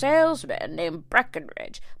to a salesman named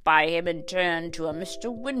Breckenridge, by him in turn to a Mr.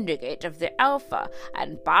 Windigate of the Alpha,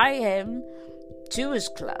 and by him to his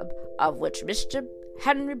club, of which Mr.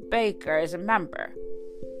 Henry Baker is a member.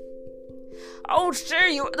 Oh, sir,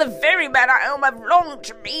 you are the very man I have longed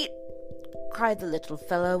to meet, cried the little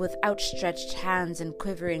fellow with outstretched hands and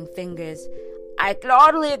quivering fingers. I can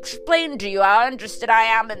hardly explain to you how interested I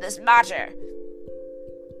am in this matter.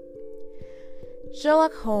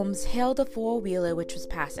 Sherlock Holmes hailed a four-wheeler which was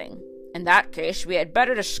passing. In that case, we had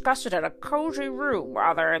better discuss it in a cozy room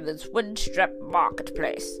rather than this wind-swept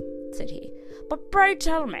marketplace, said he. But pray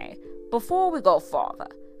tell me, before we go farther,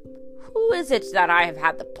 who is it that I have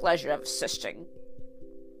had the pleasure of assisting?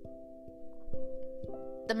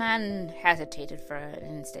 The man hesitated for an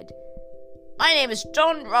instant. My name is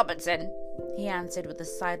John Robinson, he answered with a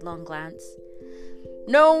sidelong glance.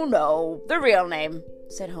 No, the real name,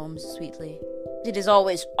 said Holmes sweetly. It is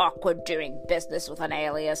always awkward doing business with an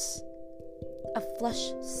alias. A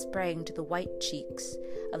flush sprang to the white cheeks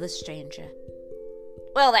of the stranger.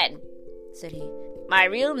 Well then, said he, my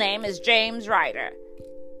real name is James Ryder.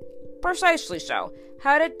 Precisely so.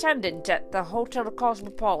 Head attendant at the Hotel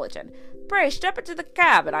Cosmopolitan. Pray step into the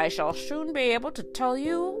cab, and I shall soon be able to tell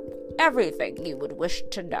you everything you would wish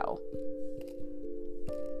to know."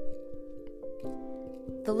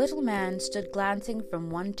 The little man stood glancing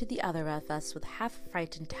from one to the other of us with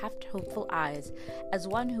half-frightened, half-hopeful eyes, as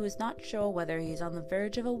one who is not sure whether he is on the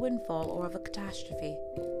verge of a windfall or of a catastrophe.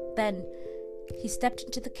 Then he stepped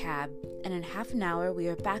into the cab, and in half an hour we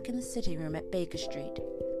were back in the sitting room at Baker Street.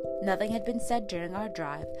 Nothing had been said during our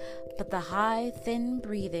drive, but the high, thin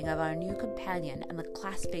breathing of our new companion and the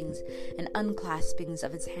claspings and unclaspings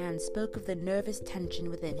of his hands spoke of the nervous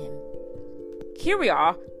tension within him. "Here we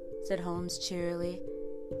are," said Holmes cheerily,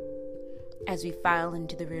 as we filed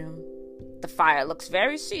into the room. "The fire looks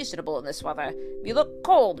very seasonable in this weather. You look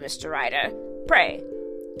cold, Mr. Ryder. Pray,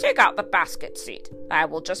 take out the basket seat. I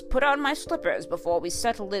will just put on my slippers before we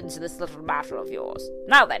settle into this little matter of yours.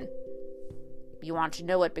 Now then, you want to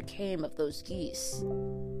know what became of those geese?"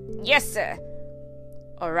 "Yes, sir.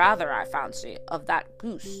 Or rather, I fancy, of that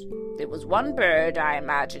goose. There was one bird, I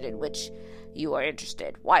imagine, in which you are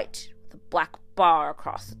interested, white, with a black bar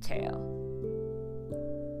across the tail."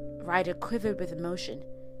 Ryder quivered with emotion.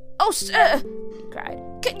 "Oh, sir," he cried,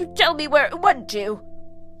 "can you tell me where it went to?"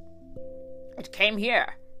 "It came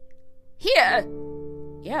here." "Here?"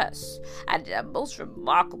 "Yes, and a most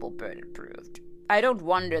remarkable bird it proved. I don't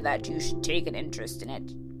wonder that you should take an interest in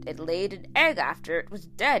it. It laid an egg after it was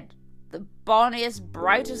dead. The bonniest,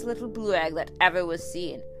 brightest little blue egg that ever was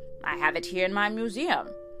seen. I have it here in my museum."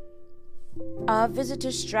 Our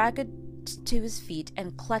visitor staggered to his feet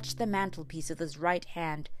and clutched the mantelpiece with his right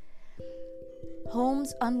hand.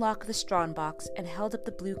 Holmes unlocked the strong box and held up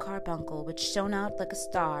the blue carbuncle, which shone out like a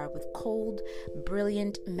star with cold,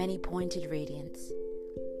 brilliant, many-pointed radiance.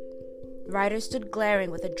 Ryder stood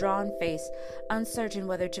glaring with a drawn face, uncertain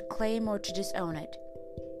whether to claim or to disown it.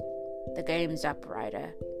 "The game's up,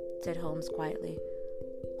 Ryder," said Holmes quietly.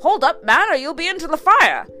 "Hold up, man, or you'll be into the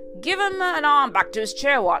fire! Give him an arm back to his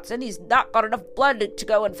chair, Watson. He's not got enough blood to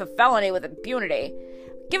go in for felony with impunity.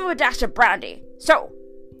 Give him a dash of brandy. So!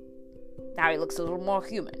 Now he looks a little more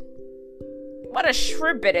human. What a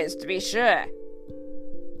shrimp it is, to be sure!"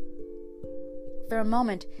 For a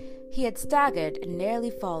moment he had staggered and nearly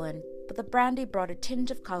fallen, but the brandy brought a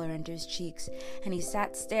tinge of color into his cheeks, and he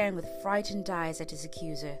sat staring with frightened eyes at his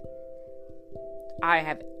accuser. "I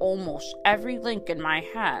have almost every link in my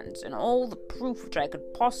hands, and all the proof which I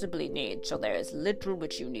could possibly need, so there is little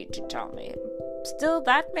which you need to tell me. Still,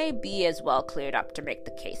 that may be as well cleared up to make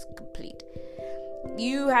the case complete.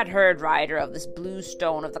 You had heard, Ryder, of this blue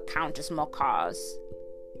stone of the Countess Morcar's."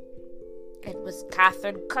 "It was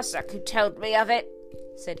Catherine Cussack who told me of it,"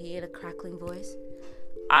 said he in a crackling voice.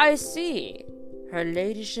 "I see. Her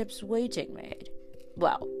ladyship's waiting maid.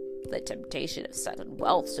 Well, the temptation of sudden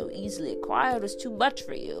wealth so easily acquired was too much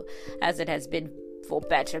for you, as it has been for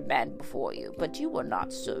better men before you, but you were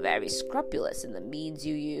not so very scrupulous in the means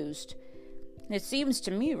you used. It seems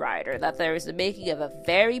to me, Ryder, that there is the making of a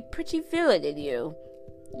very pretty villain in you.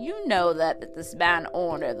 You know that this man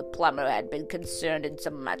Orner, the plumber, had been concerned in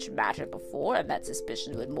some much matter before, and that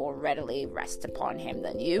suspicion would more readily rest upon him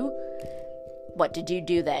than you. What did you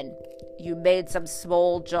do then? You made some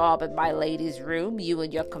small job in my lady's room, you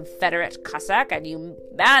and your confederate Cussack, and you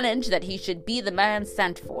managed that he should be the man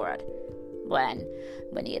sent for it.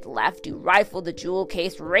 When he had left, you rifled the jewel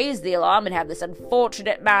case, raised the alarm, and had this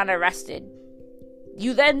unfortunate man arrested.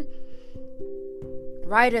 You then—"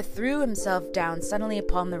 Ryder threw himself down suddenly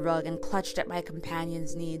upon the rug and clutched at my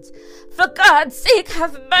companion's knees. "For God's sake,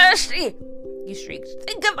 have mercy!" he shrieked.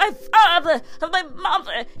 "Think of my father, of my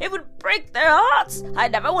mother. It would break their hearts. I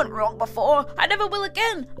never went wrong before. I never will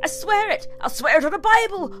again. I swear it. I'll swear it on a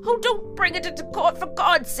Bible. Oh, don't bring it into court, for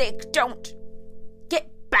God's sake, don't."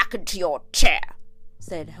 "Get back into your chair,"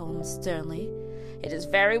 said Holmes sternly. "It is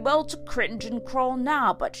very well to cringe and crawl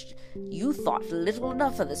now, but you thought little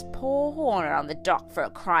enough of this poor Horner on the dock for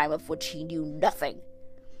a crime of which he knew nothing.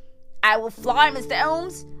 I will fly, Mr.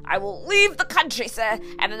 Holmes. I will leave the country, sir,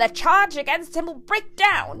 and then the charge against him will break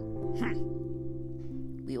down."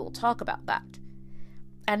 "We will talk about that.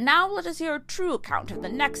 And now let us hear a true account of the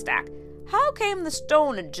next act. How came the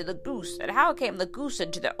stone into the goose, and how came the goose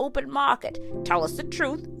into the open market? Tell us the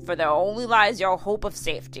truth, for there only lies your hope of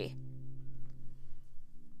safety."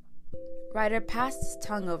 Ryder passed his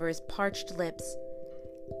tongue over his parched lips.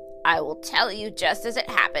 "I will tell you just as it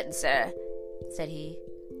happened, sir," said he.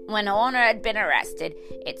 "When Horner had been arrested,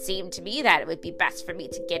 it seemed to me that it would be best for me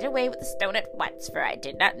to get away with the stone at once, for I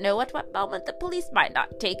did not know at what moment the police might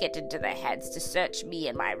not take it into their heads to search me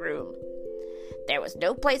in my room. There was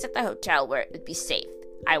no place at the hotel where it would be safe.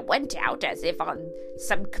 I went out as if on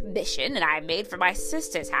some commission, and I made for my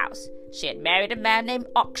sister's house. She had married a man named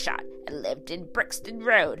Oxshott and lived in Brixton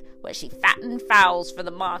Road, where she fattened fowls for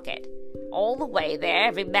the market. All the way there,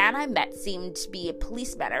 every man I met seemed to be a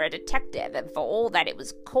policeman or a detective, and for all that it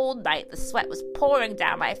was a cold night, the sweat was pouring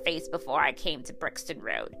down my face before I came to Brixton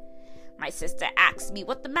Road. My sister asked me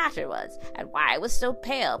what the matter was, and why I was so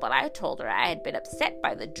pale, but I told her I had been upset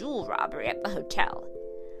by the jewel robbery at the hotel.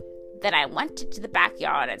 Then I went into the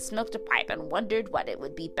backyard and smoked a pipe and wondered what it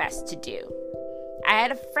would be best to do. I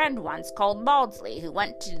had a friend once called Maudsley who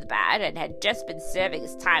went to the bad and had just been serving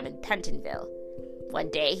his time in Pentonville. One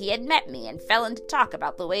day he had met me and fell into talk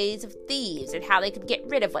about the ways of thieves and how they could get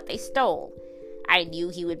rid of what they stole. I knew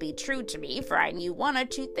he would be true to me, for I knew one or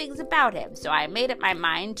two things about him, so I made up my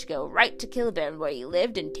mind to go right to Kilburn where he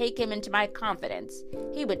lived and take him into my confidence.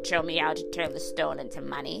 He would show me how to turn the stone into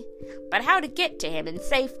money, but how to get to him in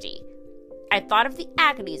safety. I thought of the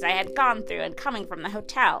agonies I had gone through in coming from the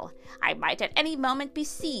hotel. I might at any moment be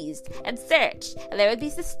seized and searched, and there would be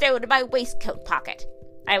the stone in my waistcoat pocket.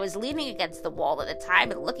 I was leaning against the wall at the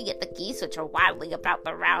time and looking at the geese which were waddling about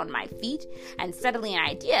around my feet, and suddenly an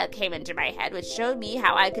idea came into my head which showed me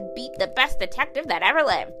how I could beat the best detective that ever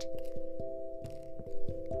lived.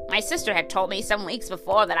 My sister had told me some weeks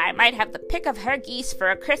before that I might have the pick of her geese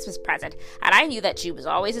for a Christmas present, and I knew that she was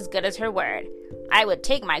always as good as her word. I would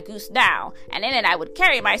take my goose now, and in it I would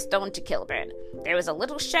carry my stone to Kilburn. There was a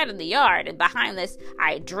little shed in the yard, and behind this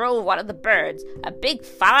I drove one of the birds, a big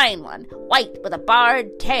fine one, white with a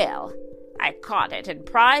barred tail. I caught it, and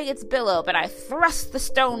prying its bill open, I thrust the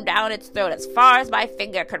stone down its throat as far as my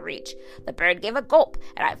finger could reach. The bird gave a gulp,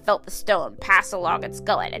 and I felt the stone pass along its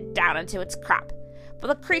gullet and down into its crop. But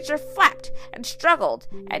the creature flapped and struggled,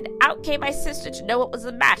 and out came my sister to know what was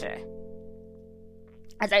the matter.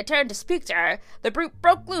 As I turned to speak to her, the brute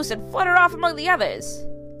broke loose and fluttered off among the others.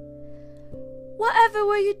 "Whatever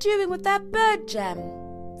were you doing with that bird,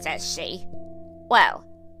 Jem?" says she. "Well,"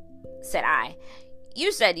 said I,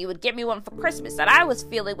 "you said you would give me one for Christmas, and I was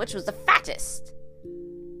feeling which was the fattest."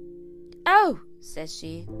 "Oh," says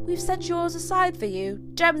she, "we've set yours aside for you.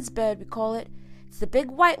 Jem's bird, we call it. It's the big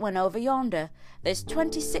white one over yonder. There's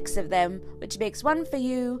 26 of them, which makes one for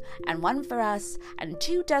you, and one for us, and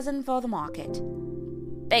 2 dozen for the market."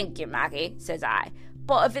 "Thank you, Maggie," says I,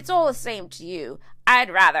 "but if it's all the same to you, I'd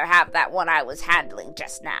rather have that one I was handling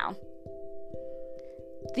just now."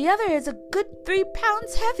 "The other is a good 3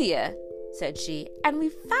 pounds heavier," said she, "and we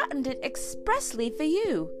fattened it expressly for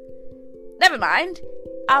you." "Never mind.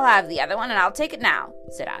 I'll have the other one, and I'll take it now,"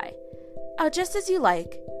 said I. "Oh, just as you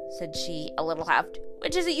like," said she, a little huffed.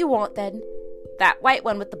 "Which is it you want, then?" "That white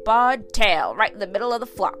one with the barred tail, right in the middle of the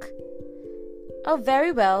flock." "Oh,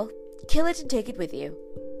 very well. Kill it and take it with you."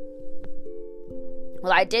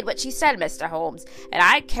 Well, I did what she said, Mr. Holmes, and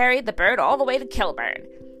I carried the bird all the way to Kilburn.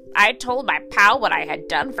 I told my pal what I had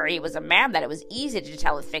done, for he was a man that it was easy to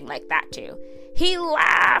tell a thing like that to. He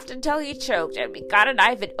laughed until he choked, and we got a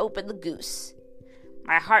knife and opened the goose.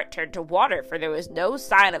 My heart turned to water, for there was no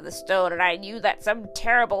sign of the stone, and I knew that some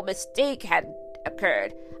terrible mistake had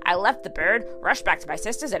occurred. I left the bird, rushed back to my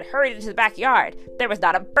sister's, and hurried into the backyard. There was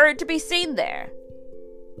not a bird to be seen there.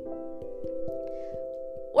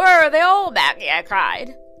 "Where are they all, Maggie?" I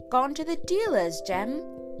cried. "Gone to the dealer's, Jem."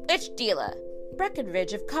 "Which dealer?"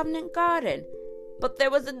 "Breckenridge of Covent Garden." "But there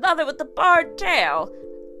was another with the barred tail,"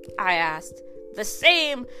 I asked. "The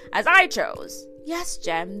same as I chose." "Yes,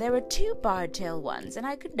 Jem, there were 2 barred-tail ones, and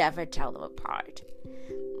I could never tell them apart."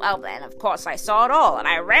 Well, then, of course I saw it all, and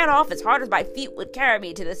I ran off as hard as my feet would carry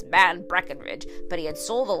me to this man Breckenridge, but he had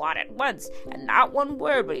sold the lot at once, and not one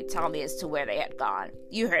word would he tell me as to where they had gone.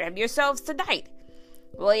 You heard him yourselves tonight.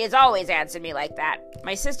 Well, he has always answered me like that.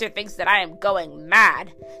 My sister thinks that I am going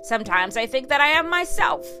mad. Sometimes I think that I am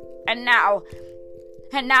myself. And now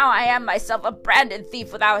I am myself a branded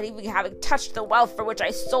thief without even having touched the wealth for which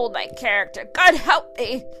I sold my character. God help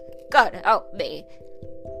me! God help me!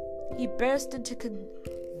 He burst into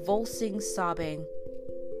convulsing sobbing.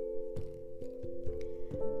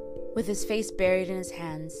 With his face buried in his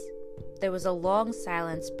hands, there was a long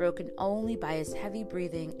silence broken only by his heavy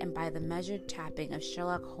breathing and by the measured tapping of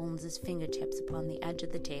Sherlock Holmes's fingertips upon the edge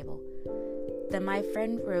of the table. Then my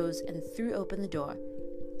friend rose and threw open the door.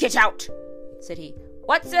 "Get out!" said he.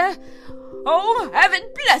 "What, sir? Oh, heaven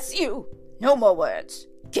bless you! No more words.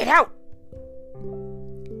 Get out!"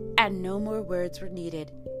 And no more words were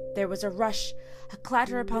needed. There was a rush, a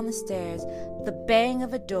clatter upon the stairs, the bang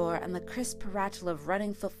of a door, and the crisp rattle of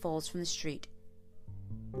running footfalls from the street.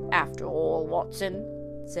 "After all, Watson,"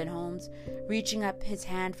 said Holmes, reaching up his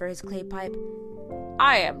hand for his clay pipe,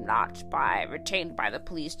 "I am not retained by the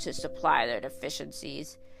police to supply their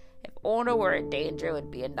deficiencies. If Orna were in danger, it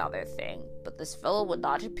would be another thing, but this fellow would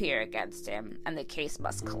not appear against him, and the case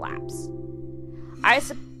must collapse. I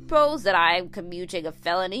suppose that I am commuting a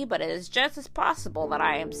felony, but it is just as possible that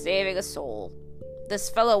I am saving a soul.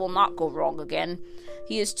 This fellow will not go wrong again.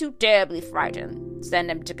 He is too terribly frightened.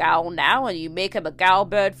 Send him to gaol now, and you make him a gaol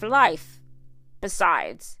bird for life.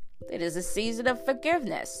 Besides, it is a season of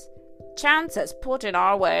forgiveness. Chance has put in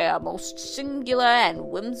our way a most singular and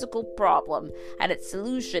whimsical problem, and its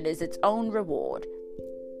solution is its own reward.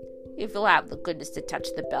 If you'll have the goodness to touch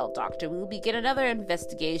the bell, Doctor, we will begin another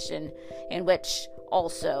investigation in which,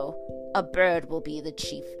 also, a bird will be the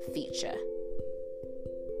chief feature.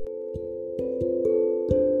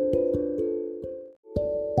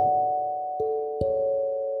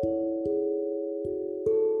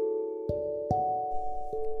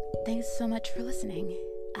 Thanks so much for listening.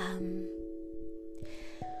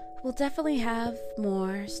 We'll definitely have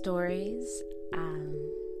more stories.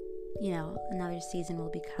 Another season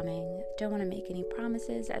will be coming. Don't want to make any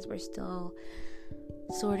promises as we're still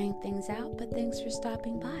sorting things out, but thanks for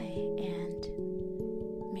stopping by, and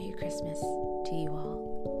Merry Christmas to you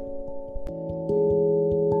all.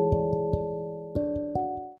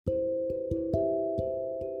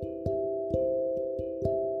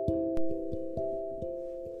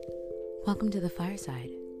 Welcome to the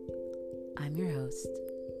Fireside. I'm your host,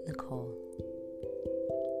 Nicole.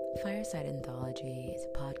 Fireside Anthology is a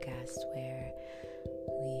podcast where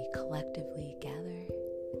we collectively gather,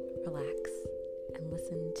 relax, and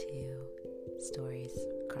listen to stories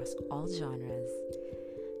across all genres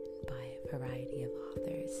by a variety of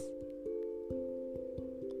authors.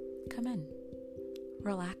 Come in,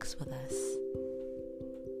 relax with us.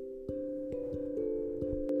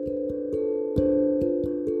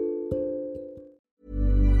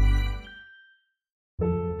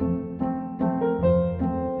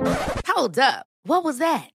 Hold up. What was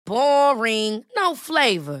that? Boring. No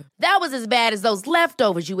flavor. That was as bad as those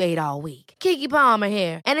leftovers you ate all week. Keke Palmer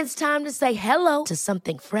here, and it's time to say hello to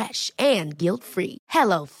something fresh and guilt-free.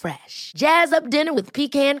 Hello Fresh. Jazz up dinner with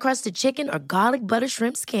pecan-crusted chicken or garlic butter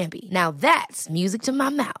shrimp scampi. Now that's music to my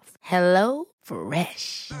mouth. Hello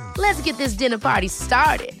Fresh. Let's get this dinner party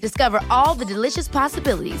started. Discover all the delicious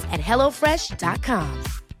possibilities at HelloFresh.com.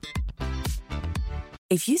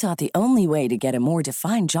 If you thought the only way to get a more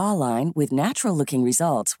defined jawline with natural-looking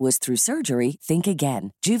results was through surgery, think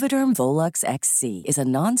again. Juvederm Volux XC is a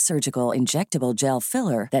non-surgical injectable gel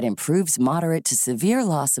filler that improves moderate to severe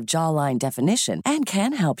loss of jawline definition and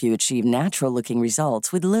can help you achieve natural-looking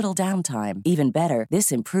results with little downtime. Even better,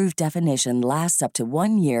 this improved definition lasts up to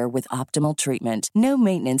 1 year with optimal treatment. No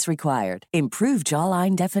maintenance required. Improve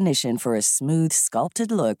jawline definition for a smooth,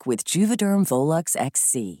 sculpted look with Juvederm Volux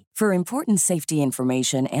XC. For important safety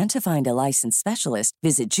information and to find a licensed specialist,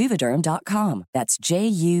 visit Juvederm.com. That's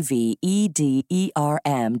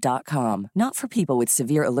Juvederm.com. Not for people with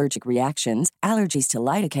severe allergic reactions, allergies to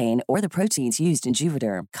lidocaine, or the proteins used in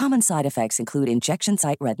Juvederm. Common side effects include injection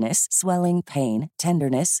site redness, swelling, pain,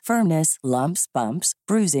 tenderness, firmness, lumps, bumps,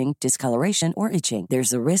 bruising, discoloration, or itching.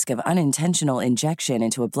 There's a risk of unintentional injection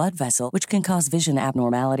into a blood vessel, which can cause vision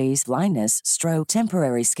abnormalities, blindness, stroke,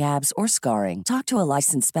 temporary scabs, or scarring. Talk to a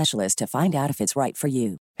licensed specialist to find out if it's right for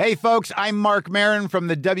you. Hey, folks, I'm Mark Maron from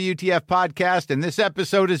the WTF Podcast, and this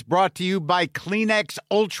episode is brought to you by Kleenex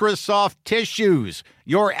Ultra Soft Tissues,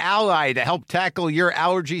 your ally to help tackle your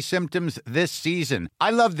allergy symptoms this season. I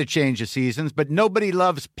love the change of seasons, but nobody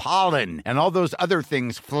loves pollen and all those other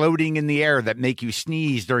things floating in the air that make you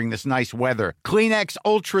sneeze during this nice weather. Kleenex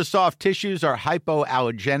Ultra Soft Tissues are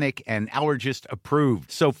hypoallergenic and allergist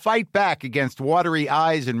approved, so fight back against watery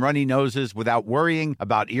eyes and runny noses without worrying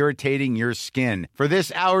about irritating your skin. For this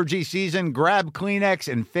allergy season, grab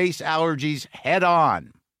Kleenex and face allergies head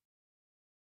on.